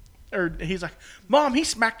 or he's like, "Mom, he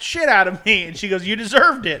smacked shit out of me." And she goes, "You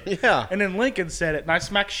deserved it." Yeah. And then Lincoln said it, and I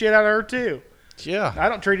smacked shit out of her too. Yeah. I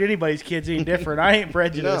don't treat anybody's kids any different. I ain't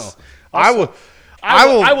prejudiced. No.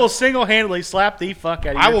 I will single-handedly slap the fuck out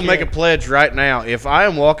of you. I will make a pledge right now. If I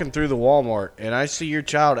am walking through the Walmart and I see your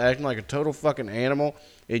child acting like a total fucking animal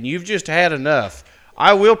and you've just had enough,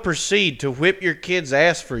 I will proceed to whip your kid's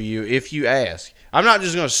ass for you if you ask. I'm not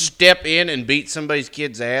just going to step in and beat somebody's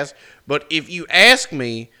kid's ass, but if you ask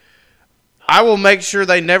me, I will make sure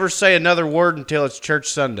they never say another word until it's church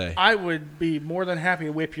Sunday. I would be more than happy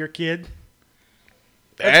to whip your kid.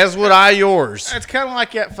 As would I yours. It's kind of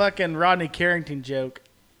like that fucking Rodney Carrington joke.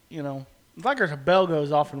 It's like there's a bell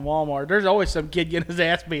goes off in Walmart. There's always some kid getting his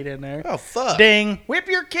ass beat in there. Oh, fuck. Ding. Whip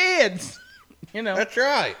your kids. That's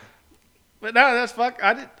right. But no, that's fuck.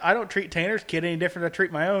 I don't treat Tanner's kid any different than I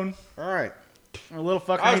treat my own. All right. A little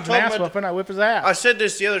fucker I was needs an talking ass about- whooping, I whip his ass. I said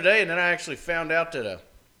this the other day, and then I actually found out that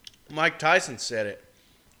Mike Tyson said it,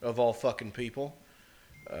 of all fucking people.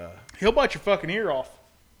 He'll bite your fucking ear off.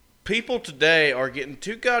 People today are getting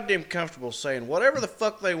too goddamn comfortable saying whatever the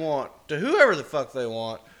fuck they want to whoever the fuck they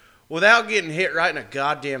want without getting hit right in the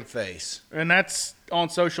goddamn face. And that's on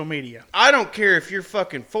social media. I don't care if you're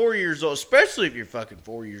fucking 4 years old, especially if you're fucking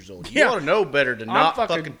 4 years old. You Yeah. ought to know better to not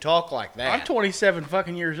fucking talk like that. I'm 27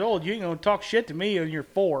 fucking years old. You ain't gonna talk shit to me when you're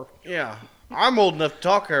 4. Yeah. I'm old enough to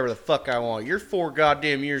talk however the fuck I want. You're 4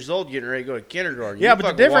 goddamn years old getting ready to go to kindergarten. Yeah, You but the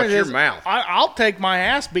fucking difference watch is, your mouth. I'll take my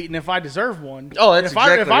ass beating if I deserve one. Oh, that's if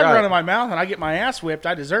exactly if I'm right. running my mouth and I get my ass whipped,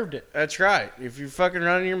 I deserved it. That's right. If you're fucking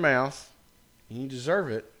running your mouth, you deserve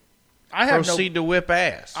it. I have Proceed to whip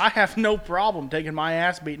ass. I have no problem taking my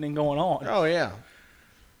ass beating and going on. Oh, yeah.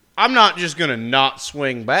 I'm not just going to not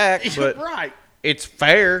swing back, but right. it's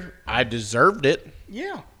fair. I deserved it.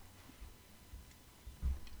 Yeah.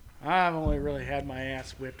 I've only really had my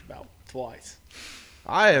ass whipped about twice.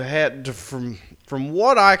 I have had, from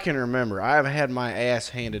what I can remember, I have had my ass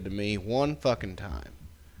handed to me one fucking time.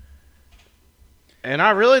 And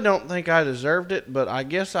I really don't think I deserved it, but I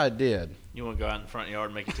guess I did. You want to go out in the front yard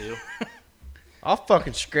and make it two? I'll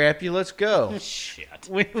fucking scrap you. Let's go. Shit.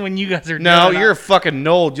 When you guys are No, done, you're a fucking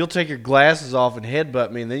Nold. You'll take your glasses off and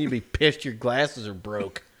headbutt me, and then you'll be pissed your glasses are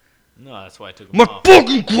broke. No, that's why I took them My off.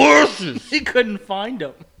 fucking glasses! He couldn't find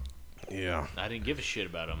them. Yeah. I didn't give a shit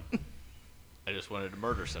about them. I just wanted to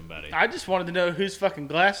murder somebody. I just wanted to know whose fucking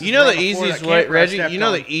glasses. You know were the on before easiest that way, camper I Reggie? stepped You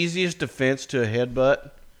know on. the easiest defense to a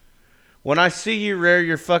headbutt? When I see you rear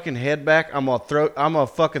your fucking head back, I'm gonna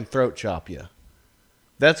fucking throat chop you.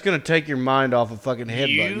 That's gonna take your mind off a fucking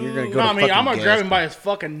headbutt. You're gonna go. No, to I mean, fucking I'm gonna gas grab him by tank. his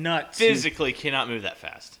fucking nuts. Physically cannot move that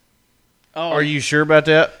fast. Oh, Are you sure about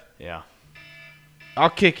that? Yeah. I'll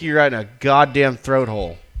kick you right in a goddamn throat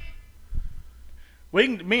hole.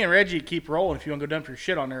 me and Reggie keep rolling if you want to go dump your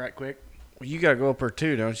shit on there right quick. Well, you gotta go up there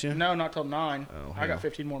too, don't you? No, not till 9. Oh, I hell. got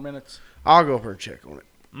 15 more minutes. I'll go up there and check on it.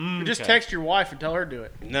 Just Okay. text your wife and tell her to do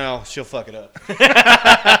it. No, she'll fuck it up.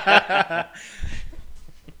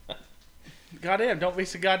 Goddamn, don't be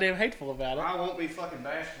so goddamn hateful about it. I won't be fucking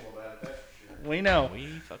bashful about it, that's for sure. We know. We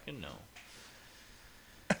fucking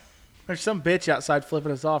know. There's some bitch outside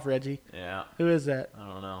flipping us off, Reggie. Yeah. Who is that? I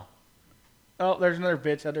don't know. Oh, there's another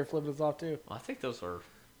bitch out there flipping us off, too. Well, I think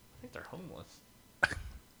they're homeless.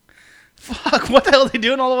 Fuck, what the hell are they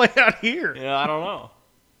doing all the way out here? Yeah, I don't know.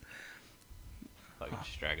 Fucking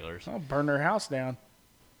stragglers. I'll burn their house down.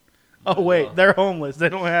 Oh, wait, they're homeless. They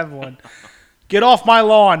don't have one. Get off my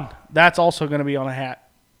lawn. That's also going to be on a hat.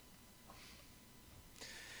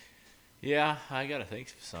 Yeah, I gotta think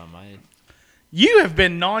of some. You have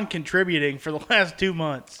been non-contributing for the last 2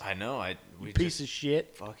 months. I know. We Piece just of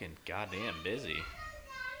shit. fucking goddamn busy.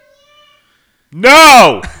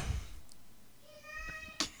 No!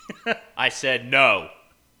 I said no.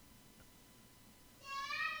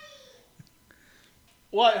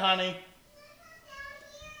 What, honey?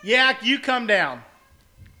 Yeah, you come down.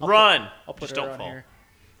 Run. I'll put Just her don't on fall. here.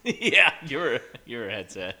 Yeah, you're a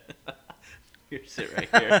headset. You sit right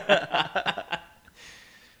here.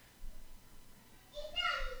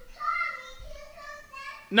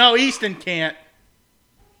 No, Easton can't.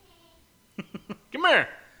 Come here.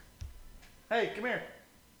 Hey, come here.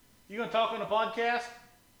 You gonna talk on the podcast?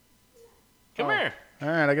 Come Oh. here. All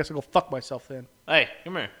right, I guess I'll go fuck myself then. Hey,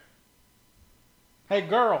 come here. Hey,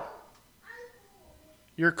 girl.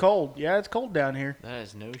 You're cold. Yeah, it's cold down here. That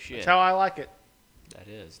is no shit. That's how I like it. That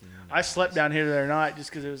is. I slept down here the other night just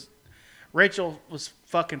because it was. Rachel was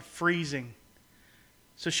fucking freezing.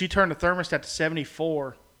 So she turned the thermostat to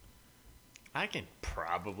 74. I can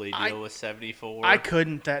probably I- deal with 74. I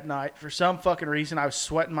couldn't that night. For some fucking reason, I was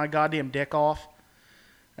sweating my goddamn dick off.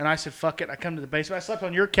 And I said, fuck it. I come to the basement. I slept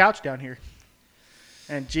on your couch down here.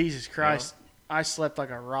 And Jesus Christ, I slept like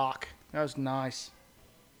a rock. That was nice.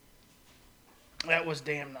 That was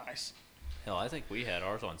damn nice. Hell, I think we had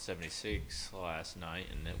ours on 76 last night,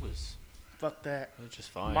 and it was Fuck that. just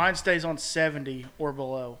fine. Mine stays on 70 or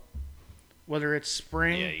below. Whether it's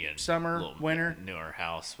spring, yeah, you got a summer, little winter. newer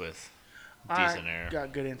house with I decent air.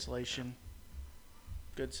 got good insulation.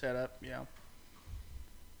 Good setup, yeah.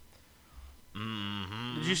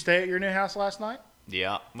 Mm-hmm. Did you stay at your new house last night?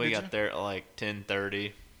 Yeah, we Did got you? there at like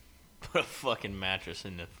 10:30. Put a fucking mattress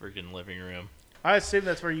in the freaking living room. I assume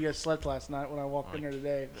that's where you guys slept last night when I walked in My there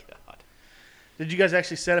today. God. Did you guys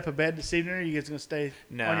actually set up a bed this evening, or are you guys going to stay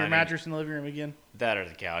No, on I your didn't. mattress in the living room again? That or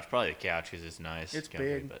the couch. Probably the couch because it's nice. It's comfy,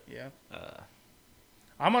 big, But, yeah. uh,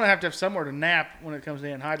 I'm going to have somewhere to nap when it comes to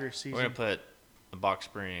anhydrous season. we're going to put a box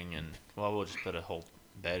spring and, well, we'll just put a whole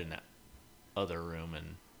bed in that other room,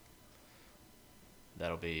 and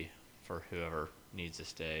that'll be for whoever needs to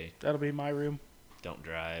stay. That'll be my room. Don't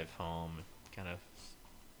drive home kind of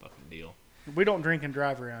fucking deal. We don't drink and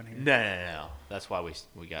drive around here. No. That's why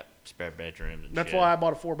we got spare bedrooms and That's shit. why I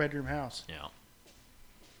bought a 4-bedroom house. Yeah.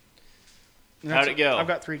 And How'd it go? I've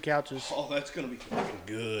got 3 couches. Oh, that's gonna be fucking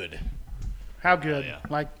good. How good? yeah.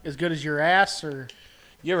 Like as good as your ass or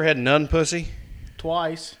You ever had nun pussy?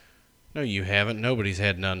 twice? No, you haven't. Nobody's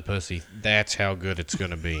had nun pussy. That's how good it's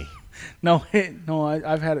gonna be. No,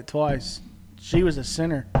 I've had it twice. She was a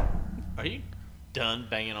sinner. Are you done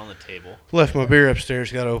banging on the table? Left my beer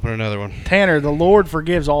upstairs. Got to open another one. Tanner, the Lord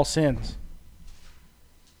forgives all sins.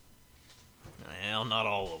 Well, not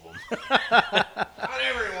all of them. Not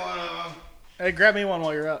every one of them. Hey, grab me one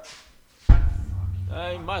while you're up.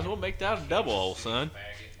 You might as well make that a double, old son.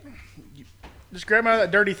 Just grab me out of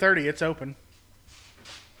that dirty 30. It's open.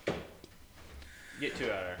 Get 2 out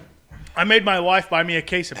of there. I made my wife buy me a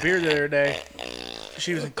case of beer the other day.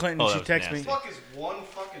 She was in Clinton. Oh, She that was texted me. nasty. What the fuck is one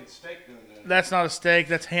fucking steak doing there? That's not a steak.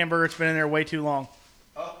 That's hamburger. It's been in there way too long.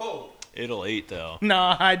 Oh. It'll eat, though.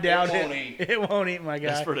 No, I doubt It it. won't eat. It won't eat, my guy.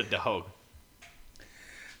 That's for the dog.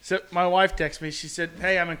 So my wife texted me. She said,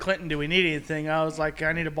 "Hey, I'm in Clinton. Do we need anything?" I was like,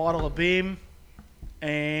 "I need a bottle of Beam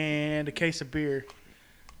and a case of beer."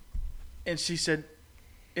 And she said,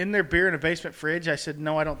 "Isn't there beer in a basement fridge?" I said,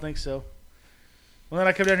 "No, I don't think so." Well, then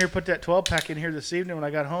I come down here, put that 12-pack in here this evening when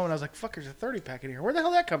I got home, and I was like, "Fuck, there's a 30-pack in here. Where the hell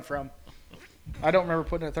did that come from?" I don't remember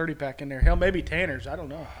putting a 30-pack in there. Hell, maybe Tanner's. I don't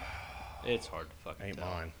know. It's hard to fucking Ain't tell.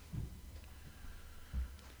 mine.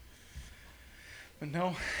 But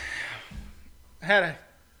no, did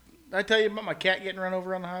I tell you about my cat getting run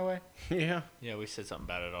over on the highway? Yeah. Yeah, we said something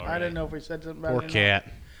about it already. I didn't know if we said something about Poor it. or not.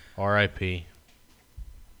 cat. R.I.P.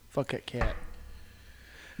 Fuck that cat.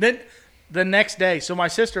 Then the next day, so my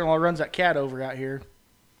sister-in-law runs that cat over out here.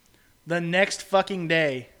 The next fucking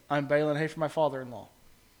day, I'm bailing hay for my father-in-law.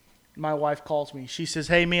 My wife calls me. She says,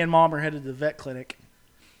 "Hey, me and Mom are headed to the vet clinic."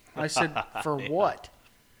 I said, "For what?"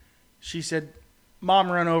 She said,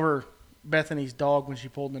 "Mom ran over Bethany's dog when she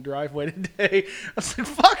pulled in the driveway today." I was like,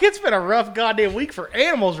 "Fuck, it's been a rough goddamn week for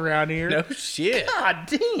animals around here." No shit. God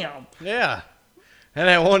damn. Yeah. And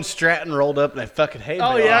that one Stratton rolled up in that fucking hay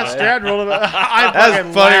Oh bale. yeah, Strad rolled it. I That's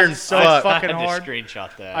fucking funnier laughed than so fuck. fucking I had hard. to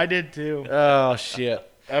screenshot that. I did too. Oh shit.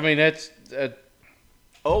 I mean that's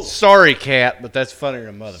Oh, sorry cat, but that's funnier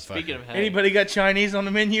than a motherfucker. speaking of hay, Anybody got Chinese on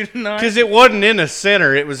the menu tonight? Because it wasn't in the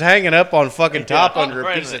center, it was hanging up on fucking top Yeah. under a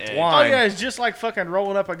Right piece on of the edge. Oh twine. yeah, it's just like fucking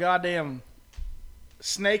rolling up a goddamn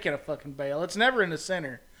snake in a fucking bale. It's never in the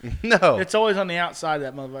center. No, It's always on the outside of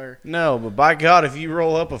that motherfucker. no, but by God, if you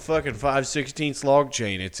roll up a fucking 5/16 log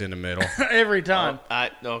chain, it's in the middle. Every time.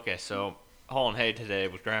 okay, so hauling hay today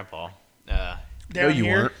with Grandpa. Down no, you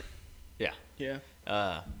here. weren't.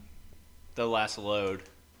 Yeah. The last load,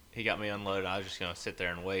 he got me unloaded. I was just gonna sit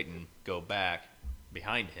there and wait and go back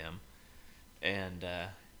behind him, and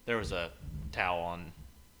there was a towel on,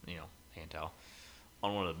 hand towel,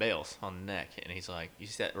 on one of the bales on the neck, and he's like, "You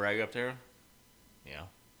see that rag up there?" Yeah.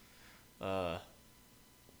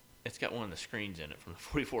 It's got one of the screens in it from the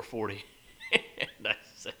 4440. And I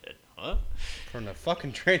said, "Huh?" From the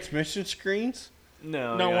fucking transmission screens?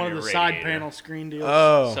 No, No, on one of your the side radiator. panel screen deals.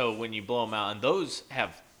 Oh. So when you blow them out, and those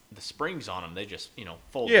have the springs on them, they just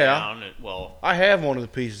fold Yeah. down. And, I have one of the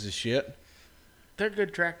pieces of shit. They're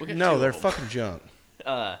good tractors. Look at No, two they're of 'em. fucking junk.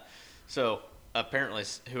 So apparently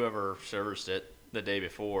whoever serviced it the day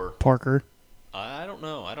before, Parker. I don't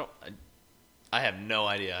know. I have no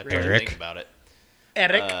idea. I tried to Eric. think about it.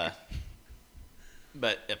 Eric.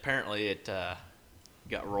 But apparently it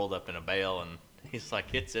got rolled up in a bale, and he's like,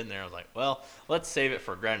 "It's in there." I was like, "Well, let's save it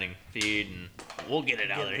for grinding feed, and we'll get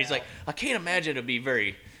it out of there." He's like, "I can't imagine it'd be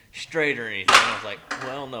very straight or anything." I was like,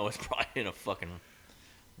 "Well, no, it's probably in a fucking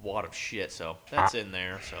wad of shit, so that's in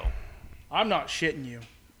there." So I'm not shitting you.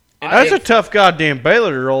 That's a tough goddamn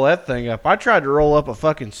baler to roll that thing up. I tried to roll up a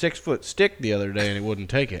fucking 6-foot stick the other day and it wouldn't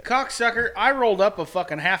take it. Cocksucker, I rolled up a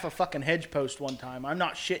fucking half a fucking hedge post one time. I'm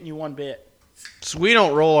not shitting you one bit. So we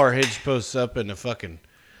don't roll our hedge posts up in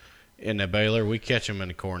the baler. We catch them in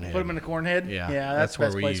the corn head. Put them in the corn head. Yeah, that's that's where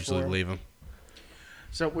the best we place usually for 'em. leave them.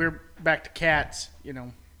 So we're back to cats,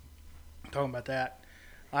 talking about that.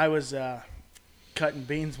 I was cutting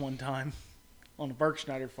beans one time on the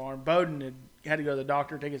Berkschneider farm. Bowden had to go to the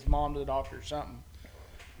doctor, take his mom to the doctor or something.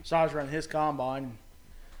 So I was running his combine.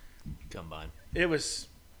 combine. It was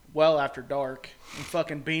well after dark, and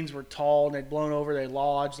fucking beans were tall, and they'd blown over. They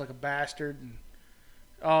lodged like a bastard, and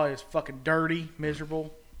it was fucking dirty,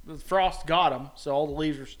 miserable. The frost got them, so all the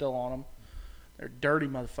leaves were still on them. They're dirty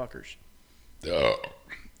motherfuckers.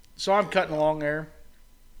 So I'm cutting along there,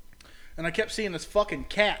 and I kept seeing this fucking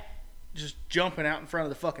cat just jumping out in front of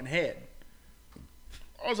the fucking head.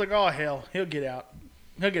 I was like, "Oh hell, he'll get out.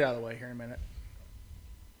 He'll get out of the way here in a minute."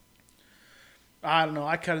 I don't know.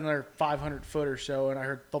 I cut another 500 foot or so, and I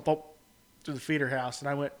heard thump thump through the feeder house, and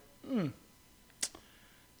I went,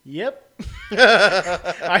 Yep.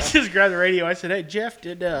 I just grabbed the radio. I said, "Hey Jeff,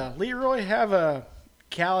 did Leroy have a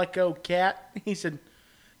calico cat?" He said,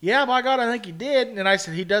 "Yeah, by God, I think he did." And I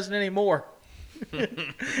said, "He doesn't anymore."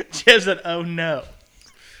 Jeff said, "Oh no."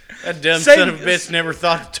 That dumb Same- son of a bitch never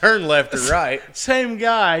thought to turn left or right. Same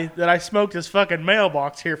guy that I smoked his fucking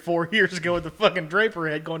mailbox here 4 years ago with the fucking Draper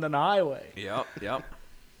head going down the highway. Yep.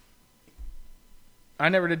 I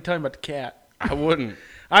never did tell him about the cat. I wouldn't.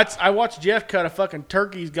 I watched Jeff cut a fucking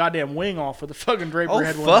turkey's goddamn wing off with the fucking Draper Oh,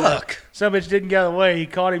 head. one day. fuck. Some bitch didn't get out of the way. He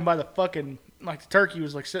caught him by the fucking, like the turkey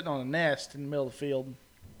was like sitting on a nest in the middle of the field.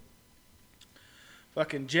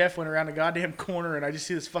 Fucking Jeff went around the goddamn corner and I just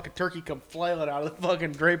see this fucking turkey come flailing out of the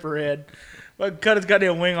fucking Draper head. Fucking cut his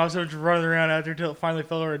goddamn wing off, so it's running around out there until it finally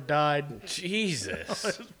fell over and died. Jesus.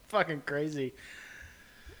 It was fucking crazy.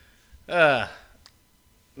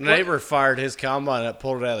 Neighbor fired his combine up,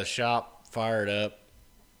 pulled it out of the shop, fired up,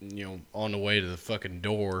 on the way to the fucking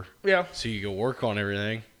door. Yeah. So you go work on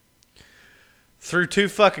everything. Threw 2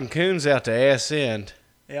 fucking coons out the ass end.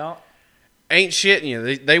 Yeah. Ain't shitting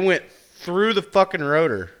you. They went through the fucking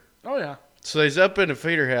rotor. Oh, yeah. So they's up in the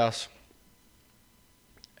feeder house.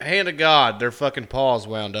 Hand of God, their fucking paws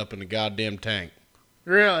wound up in the goddamn tank.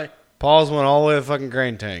 Really? Paws went all the way to the fucking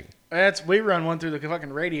grain tank. We run one through the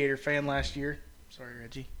fucking radiator fan last year. Sorry,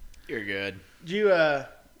 Reggie. You're good. Did you,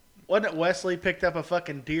 wasn't it Wesley picked up a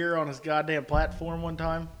fucking deer on his goddamn platform one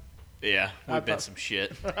time? Yeah, I we've been thought- some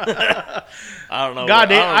shit. I don't know.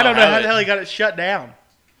 Goddamn, I don't know how the it- hell he got it shut down.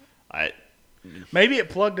 I Maybe it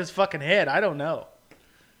plugged his fucking head. I don't know.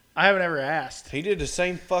 I haven't ever asked. He did the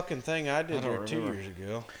same fucking thing I did I don't here 2 remember. years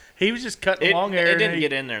ago. He was just cutting it, long hair. it and didn't he-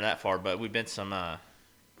 get in there that far, but we bent some the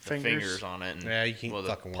Fingers. fingers on it. And, Yeah, you can't well, the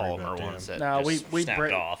fucking worry about polymer them. ones that No, just we snapped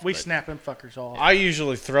break, off. we but snap them fuckers off. I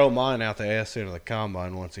usually throw mine out the ass end of the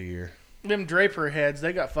combine once a year. Them Draper heads,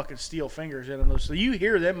 they got fucking steel fingers in them. So you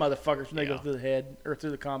hear them motherfuckers when they go Yeah. through the head or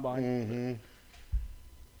through the combine. Mm-hmm.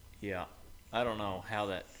 Yeah, I don't know how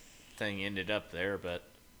that thing ended up there, but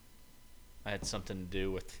I had something to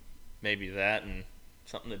do with maybe that and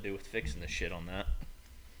something to do with fixing the shit on that.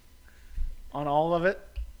 On all of it,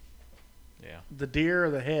 Yeah. the deer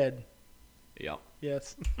or the head. Yep.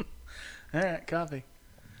 Yes. All right, copy.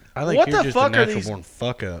 I think What you're the just fuck a are natural these- born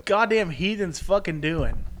fuck up. Goddamn heathens fucking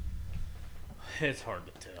doing. It's hard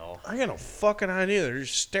to tell. I got no fucking idea. They're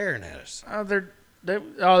just staring at us. Oh, they're getting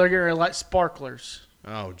ready to light sparklers.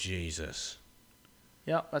 Oh, Jesus.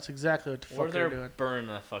 Yep, that's exactly what the Or fuck they're they're doing. burning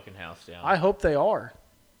the fucking house down. I hope they are.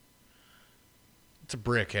 It's a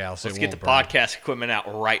brick house. Let's It get the won't burn. podcast equipment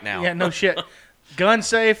out right now. Yeah, no shit. Gun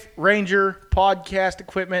safe, Ranger, podcast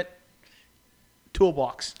equipment,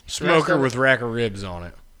 toolbox. The rest Smoker of it- with rack of ribs on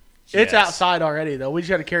it. It's Yes. outside already, though. We just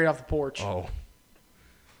got to carry it off the porch. Oh.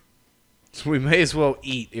 So we may as well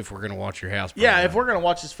eat if we're going to watch your house burn Yeah, down. if we're going to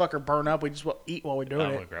watch this fucker burn up, we just will eat while we're I'm doing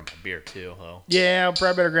going to it. grab my beer too, though. Yeah,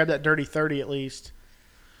 probably better grab that dirty 30 at least.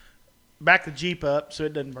 Back the Jeep up so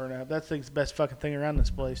it doesn't burn up. That thing's the best fucking thing around this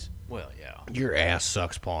place. Well, yeah. Your ass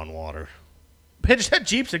sucks pond water. Bitch, that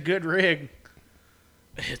Jeep's a good rig.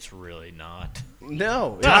 It's really not.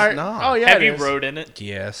 No, it's Tire- not. Oh, yeah, Have it you is. rode in it?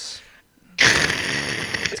 Yes.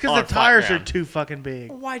 It's because on the flat tires are ground. too fucking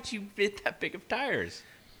big. Why'd you get that big of tires?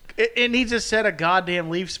 It needs a set of goddamn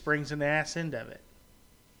leaf springs in the ass end of it.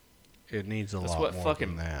 It needs a That's lot what more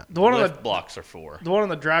fucking- than that. The one on Lift the blocks are for. the one on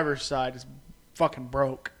the driver's side is fucking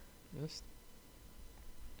broke. Just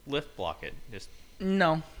lift block it. Just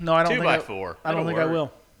No, I don't think 2x4. I don't It'll think I work.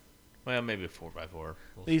 will. Well, maybe a 4x4.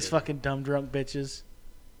 We'll These see. fucking dumb drunk bitches.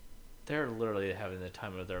 They're literally having the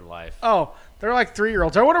time of their life. Oh, they're like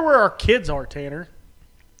 3-year-olds. I wonder where our kids are, Tanner.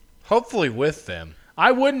 Hopefully with them.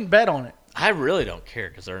 I wouldn't bet on it. I really don't care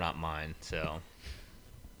because they're not mine. So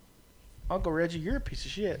Uncle Reggie, you're a piece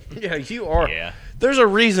of shit. Yeah, you are. yeah, There's a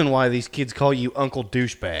reason why these kids call you Uncle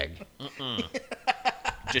Douchebag.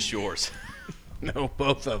 just yours. No,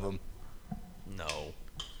 both of them. No,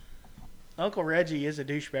 Uncle Reggie is a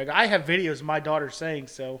douchebag. I have videos of my daughter saying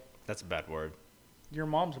so. that's a bad word. Your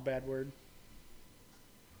mom's a bad word.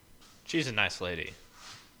 She's a nice lady.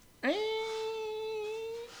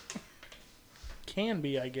 Can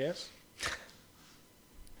be, I guess.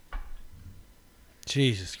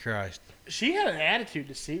 Jesus Christ. She had an attitude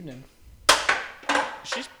this evening.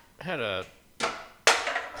 She's had a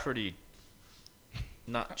pretty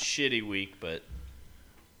not shitty week, but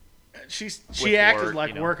She With acted work, like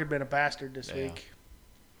you know. work had been a bastard this Yeah. week.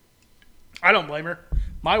 I don't blame her.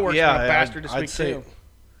 My work's Yeah, been a bastard this I'd week say- too.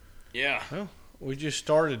 yeah, Well, we just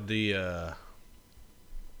started the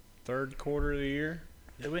third quarter of the year.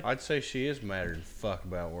 Did we? I'd say she is madder than fuck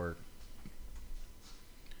about work.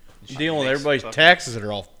 She Dealing with makes everybody's fucking- taxes that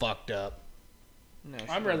are all fucked up. No, she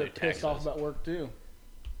I'm don't rather do pissed off taxes. about work too.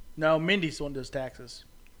 No, Mindy's the one who does taxes.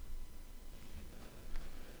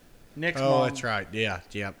 Nick's Oh, mom. that's right. Yeah.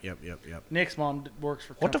 Yep. Nick's mom works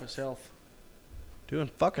for What the Compass Health. Doing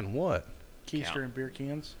fucking what? Keister Count. and beer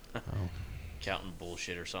cans. Counting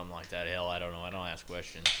bullshit or something like that. Hell, I don't know. I don't ask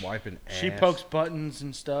questions. Wiping ass. She pokes buttons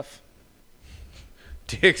and stuff.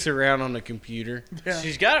 dicks around on the computer. Yeah.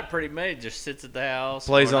 She's got it pretty made. Just sits at the house.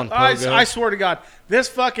 Plays or on not- Pogo. I swear to God, this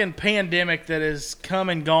fucking pandemic that is come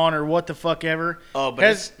and gone or what the fuck ever, Oh, but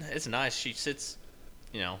has, it's nice. She sits,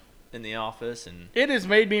 in the office and it has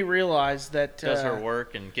made me realize that does her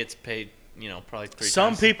work and gets paid, probably three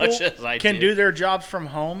some times people as much as I can do their jobs from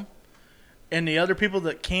home, and the other people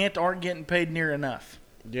that can't aren't getting paid near enough.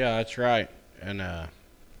 Yeah, that's right. And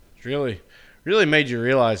it's really made you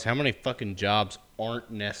realize how many fucking jobs aren't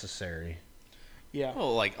necessary. Yeah.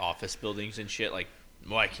 Well, like office buildings and shit. Like,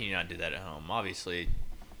 why can you not do that at home? Obviously,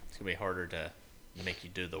 it's gonna be harder to make you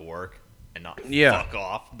do the work and not fuck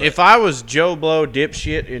off. But If I was Joe Blow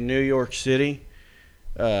dipshit in New York City,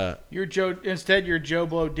 You're Joe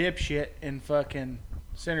Blow dipshit in fucking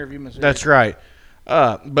Centerview, Missouri. that's right.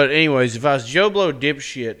 But anyways, if I was Joe Blow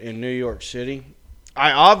dipshit in New York City,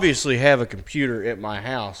 I obviously have a computer at my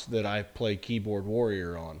house that I play Keyboard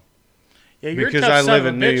Warrior on. Yeah, you're a Because tough I son live of a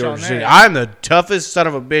in New bitch York on City. that. I'm the toughest son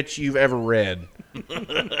of a bitch you've ever read.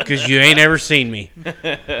 Because you ain't ever seen me.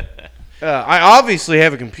 I obviously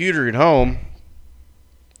have a computer at home.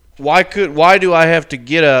 Why do I have to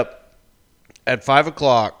get up at 5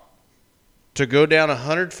 o'clock to go down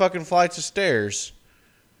 100 fucking flights of stairs,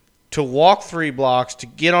 to walk 3 blocks, to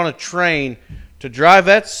get on a train, to drive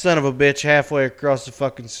that son of a bitch halfway across the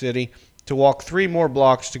fucking city, to walk 3 more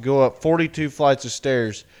blocks, to go up 42 flights of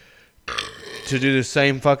stairs, to do the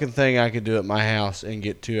same fucking thing I could do at my house and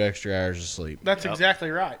get 2 extra hours of sleep. That's Yep.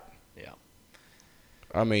 exactly right. yeah,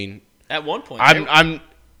 I mean, at one point,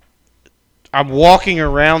 I'm walking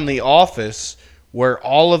around the office where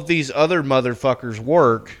all of these other motherfuckers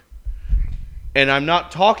work, and I'm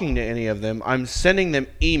not talking to any of them. I'm sending them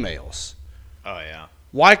emails. oh yeah,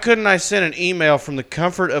 Why couldn't I send an email from the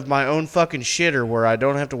comfort of my own fucking shitter where I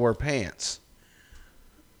don't have to wear pants?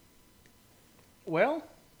 Well,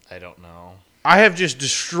 I don't know. I have just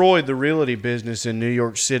destroyed the realty business in New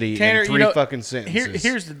York City Tanner, in 3 fucking sentences.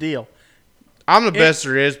 here's the deal. I'm the best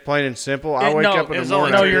there is, plain and simple. I wake up in it's the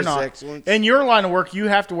only- morning. No, you're It's not. excellence. In your line of work, you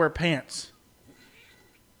have to wear pants.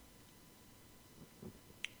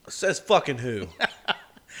 Says fucking who?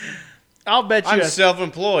 I'll bet you. I'm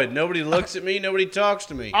self-employed. Nobody looks at me. Nobody talks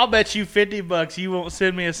to me. I'll bet you $50 you won't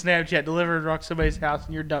send me a Snapchat delivered to somebody's house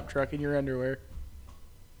in your dump truck in your underwear.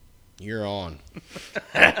 You're on.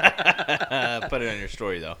 Put it on your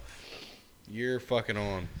story though. You're fucking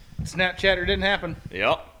on. Snapchat or didn't happen.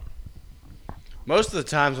 Yep. Most of the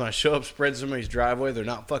times when I show up, spread somebody's driveway, they're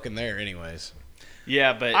not fucking there anyways.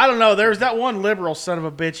 Yeah, but I don't know. There was that one liberal son of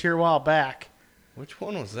a bitch here a while back. Which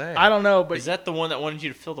one was that? I don't know, but is that the one that wanted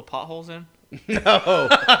you to fill the potholes in? No,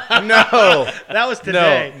 that was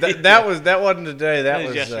today. no. That wasn't today. That That was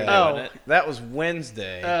was yesterday, Oh. wasn't it? that was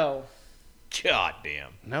Wednesday. Oh, God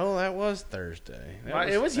damn. No, that was Thursday. That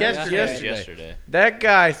it was that yesterday. Yesterday. That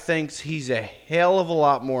guy thinks he's a hell of a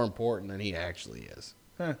lot more important than he actually is.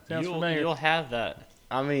 huh, sounds familiar. You'll have that.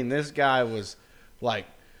 I mean, this guy was like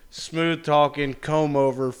smooth talking, comb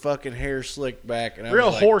over, fucking hair slicked back, and I Real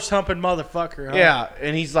was like, horse humping motherfucker. Huh? Yeah,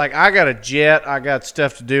 and he's like, I got a jet. I got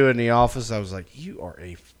stuff to do in the office. I was like, you are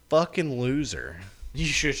a fucking loser. You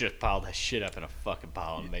should have just piled that shit up in a fucking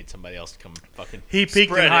pile and made somebody else come fucking. He peaked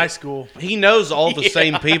spread in high it. school. He knows all the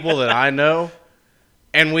same people that I know,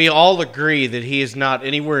 and we all agree that he is not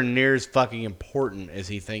anywhere near as fucking important as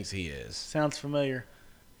he thinks he is. Sounds familiar.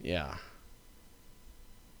 Yeah.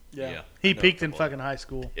 Yeah. Yeah, He I know peaked a in couple fucking high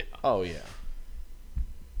school. Oh, yeah.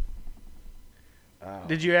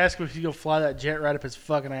 Did you ask him if you go fly that jet right up his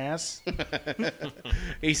fucking ass?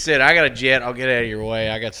 He said, I got a jet. I'll get out of your way.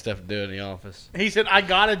 I got stuff to do in the office. He said, I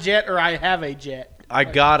got a jet or I have a jet. I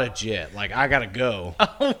got a jet. Like, I got to go.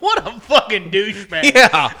 What a fucking douchebag.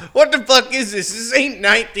 Yeah, what the fuck is this? This ain't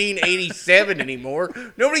 1987 anymore.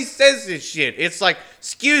 Nobody says this shit. It's like,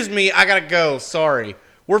 excuse me, I gotta go. Sorry.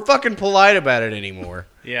 We're fucking polite about it anymore.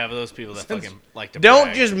 Yeah, but those people that fucking like to Don't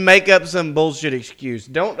brag. just make up some bullshit excuse.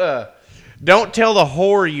 Don't tell the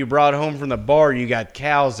whore you brought home from the bar you got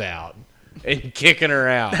cows out and kicking her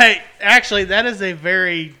out. Hey, actually, that is a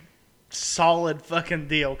very solid fucking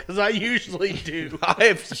deal because I usually do. I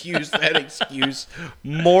have used that excuse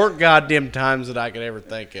more goddamn times than I could ever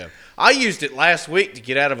think of. I used it last week to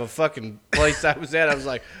get out of a fucking place I was at. I was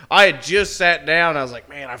like, I had just sat down. I was like,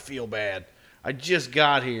 man, I feel bad. I just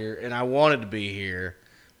got here and I wanted to be here.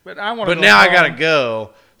 But I want. But now I gotta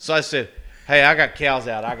go. So I said, "Hey, I got cows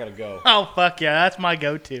out. I gotta go." Oh fuck yeah, that's my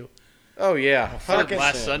go-to. Oh yeah. Fucking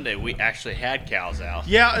last Sunday, we actually had cows out.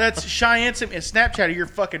 Yeah, that's Cheyenne sent me a Snapchat of your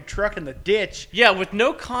fucking truck in the ditch. Yeah, with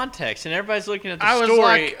no context, and everybody's looking at the I was story,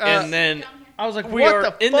 like, and then I was like, we what are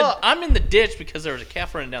the in fuck? I'm in the ditch because there was a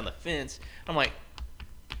calf running down the fence. I'm like,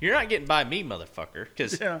 you're not getting by me, motherfucker,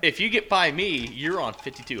 because Yeah. if you get by me, you're on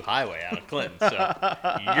 52 Highway out of Clinton,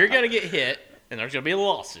 so you're gonna get hit, and there's gonna be a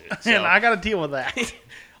lawsuit. So And I got to deal with that.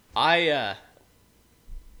 I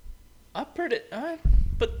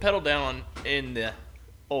put the pedal down in the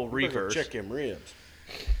old reverse. Check them ribs.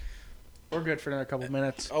 We're good for another couple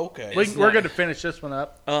minutes. Okay. We're good to finish this one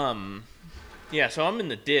up. Yeah, so I'm in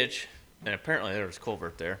the ditch, and apparently there was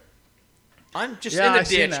culvert there. I'm just Yeah, in the I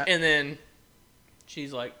seen ditch, that. and then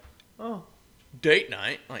she's like, "Oh, date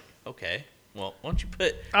night." I'm like, okay, well, why don't you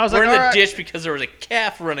put? I was we're like, in the alright. ditch because there was a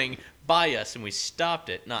calf running by us, and we stopped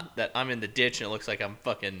it. Not that I'm in the ditch and it looks like I'm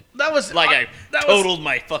fucking That was like I that was- totaled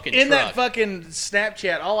my fucking in truck. that fucking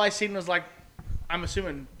Snapchat. All I seen was like, I'm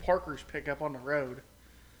assuming Parker's pickup on the road.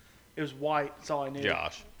 It was white. That's all I knew.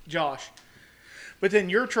 Josh. But then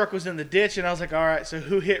your truck was in the ditch, and I was like, all right, so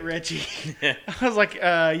who hit Reggie? I was like,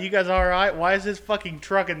 you guys all right? Why is this fucking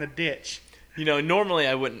truck in the ditch? You know, normally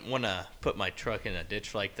I wouldn't want to put my truck in a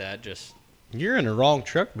ditch like that. Just You're in the wrong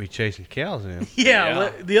truck to be chasing cows in.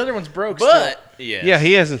 Yeah, the other one's broke but still. yes. Yeah,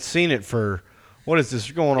 he hasn't seen it for what is this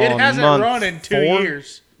going on? It hasn't month run in 2 4?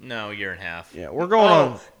 years. No, year and a half. Yeah, we're going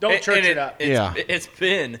on. Don't church and it up. Yeah. It's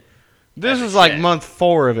been. This That's is a like check. month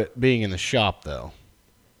 4 of it being in the shop, though.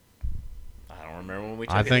 I don't remember when we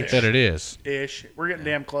took I think it that there. it is. Ish. We're getting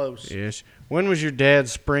damn close. Ish. When was your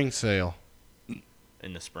dad's spring sale?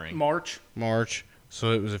 In the spring. March. March.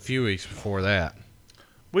 So it was a few weeks before that.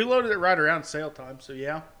 We loaded it right around sale time, so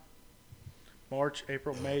yeah. March,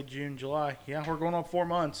 April, May, June, July. Yeah, we're going on 4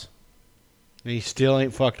 months. And he still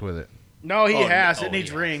ain't fucked with it. No, he Oh, has. oh, It needs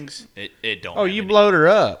he has. rings. It don't. Oh, have you any- blowed her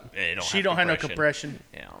up. It don't She have don't have no compression.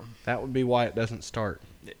 compression. Yeah. That would be why it doesn't start.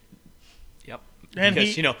 Yep. And because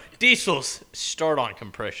he- you know diesels start on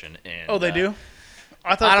compression and. Oh, they do?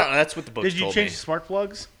 I I thought. don't know. That's what the book Did you told change me. the spark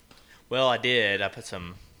plugs? Well, I did. I put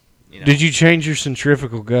some. You know, Did you change your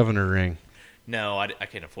centrifugal governor ring? No, I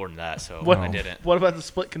can't afford that, so What I didn't. What about the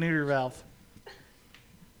split canoe valve?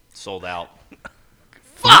 Sold out.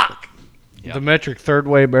 Fuck! Yep. The metric third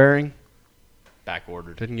way bearing? Back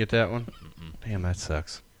ordered. Didn't get that one? Damn, that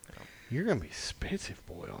sucks. You're going to be expensive,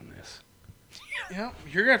 boy, on this. Yeah,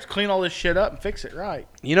 you're gonna have to clean all this shit up and fix it right.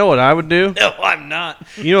 You know what I would do? No, I'm not.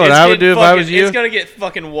 You know what It's I would getting do if I fucking- was you? It's gonna get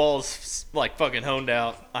fucking walls like fucking honed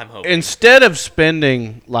out. I'm hoping. Instead of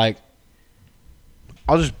spending, like,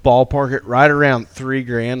 I'll just ballpark it right around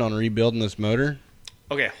 $3,000 on rebuilding this motor.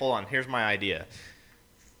 Okay, hold on. Here's my idea.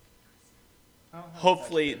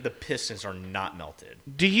 Hopefully the pistons are not melted.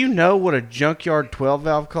 Do you know what a junkyard 12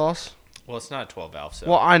 valve costs? Well, it's not a 12 valve, so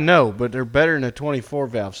Well, I know, but they're better than a 24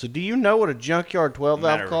 valve. So do you know what a junkyard 12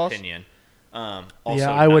 matter valve of costs? opinion. Also,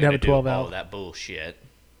 Yeah, I not would gonna have a do 12 all valve. of that bullshit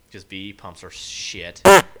because VE pumps are shit.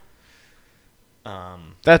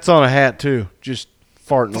 That's on a hat, too. Just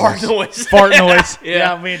fart noise. Fart noise. Fart noise.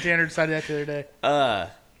 Yeah. Yeah, me and Tanner decided that the other day.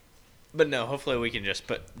 But no, hopefully we can just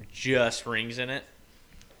put just rings in it.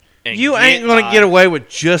 and You get ain't going to by. get away with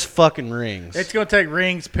just fucking rings. It's gonna take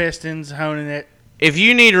rings, pistons, honing it. If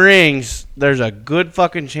you need rings, there's a good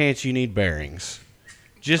fucking chance you need bearings.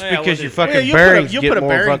 Just Yeah, because well, your then- fucking you bearings put get a more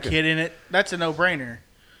bearing fucking... kit in it. That's a no-brainer.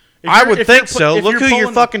 If I you're- would if think you're pu- so. if Look who you're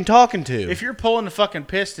pulling- fucking talking to. If you're pulling the fucking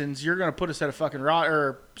pistons, you're gonna put a set of fucking rod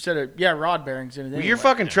or set of rod bearings in it. Your anyway.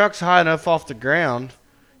 fucking truck's high enough off the ground.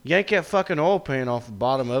 Yank that fucking oil pan off the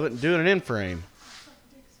bottom of it and do an in-frame.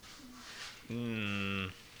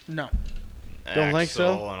 No, Don't think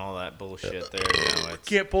so? Axle and all that bullshit there. No, it's,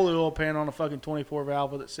 can't pull the oil pan on a fucking 24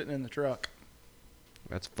 valve with it sitting in the truck.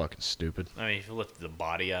 That's fucking stupid. I mean, if you lift the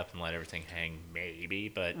body up and let everything hang, maybe,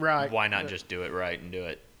 but Right. why not just do it right and do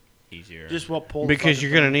it easier? Just what pull? the Because fucking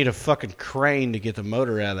you're going to need a fucking crane to get the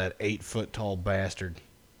motor out of that 8-foot tall bastard. thing.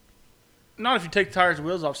 Not if you take the tires and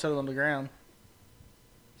wheels off, set it on the ground.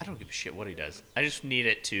 I don't give a shit what he does. I just need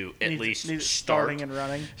it to at Needs- least needs it start starting and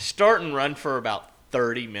running. start and run for about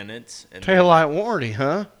 30 minutes. And Taillight warranty,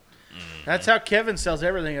 huh? That's how Kevin sells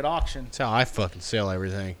everything at auction. That's how I fucking sell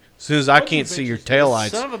everything. As soon as I can't see your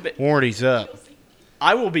taillights, Son of a bit- warranty's up.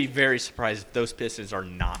 I will be very surprised if those pistons are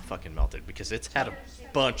not fucking melted because it's had a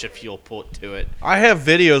bunch of fuel put to it. I have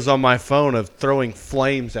videos on my phone of throwing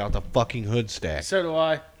flames out the fucking hood stack. So do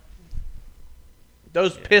I.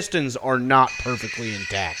 Those pistons are not perfectly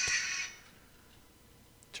intact.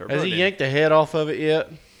 Turbo Has he didn't- yanked the head off of it yet?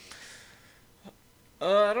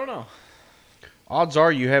 I don't know. Odds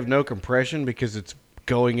are you have no compression because it's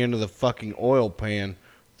going into the fucking oil pan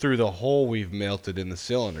through the hole we've melted in the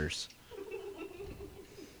cylinders.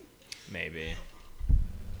 Maybe.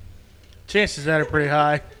 Chances of that are pretty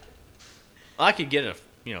high. I could get a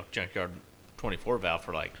junkyard 24 valve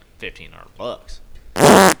for like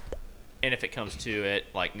 $1,500. And if it comes to it,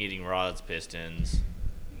 like needing rods, pistons,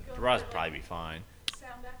 the rods would probably be fine.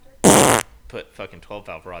 Put fucking 12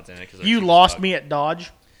 valve rods in it. You lost me at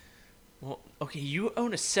Dodge. Well, okay, you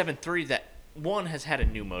own a 7.3 that, one, has had a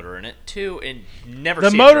new motor in it, two, and never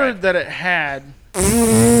The seen motor it drive. that it had.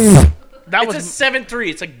 It's a 7.3.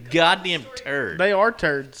 It's a goddamn turd. They are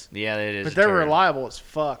turds. Yeah, it is. But a they're turd. reliable as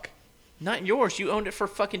fuck. Not yours. You owned it for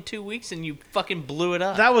fucking 2 weeks and you fucking blew it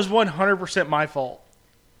up. That was 100% my fault.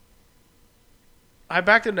 I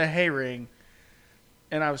backed into a hay ring,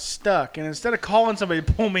 and I was stuck. And instead of calling somebody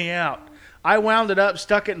to pull me out, I wound it up,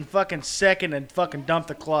 stuck it in fucking second, and fucking dumped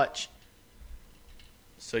the clutch.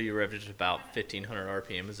 So you revved it about 1,500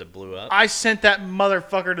 RPM as it blew up? I sent that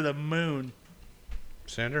motherfucker to the moon.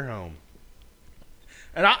 Send her home.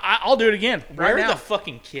 And I'll do it again Where right are now. the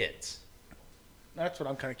fucking kids? That's what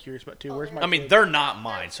I'm kind of curious about, too. Where's my I mean, kid? they're not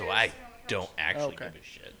mine, so I don't actually Okay. give a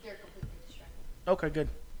shit. Okay, good.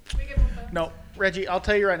 No, Reggie, I'll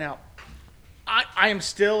tell you right now. I am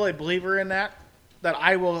still a believer in that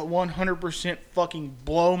I will 100% fucking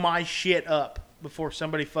blow my shit up before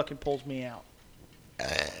somebody fucking pulls me out.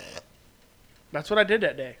 That's what I did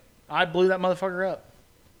that day. I blew that motherfucker up.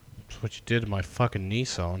 That's what you did to my fucking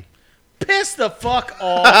Nissan. Piss the fuck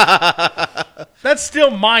off. That's still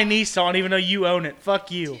my Nissan, even though you own it.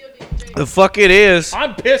 Fuck you. The fuck it is.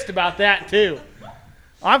 I'm pissed about that, too.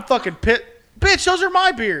 I'm fucking pissed. Bitch, those are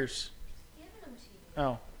my beers.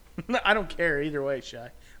 Oh. I don't care either way, Shy.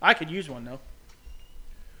 I could use one, though.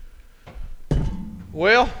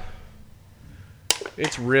 Well,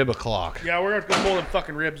 it's rib o'clock. Yeah, we're going to go pull them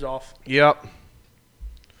fucking ribs off. Yep.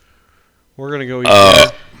 We're going to go eat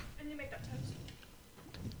dinner.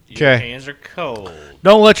 Your 'Kay. hands are cold.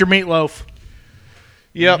 Don't let your meatloaf.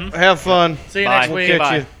 Yep. Have fun. See you Bye. next week.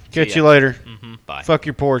 Bye. Catch See you ya. later. Bye. Fuck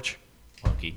your porch. Monkey.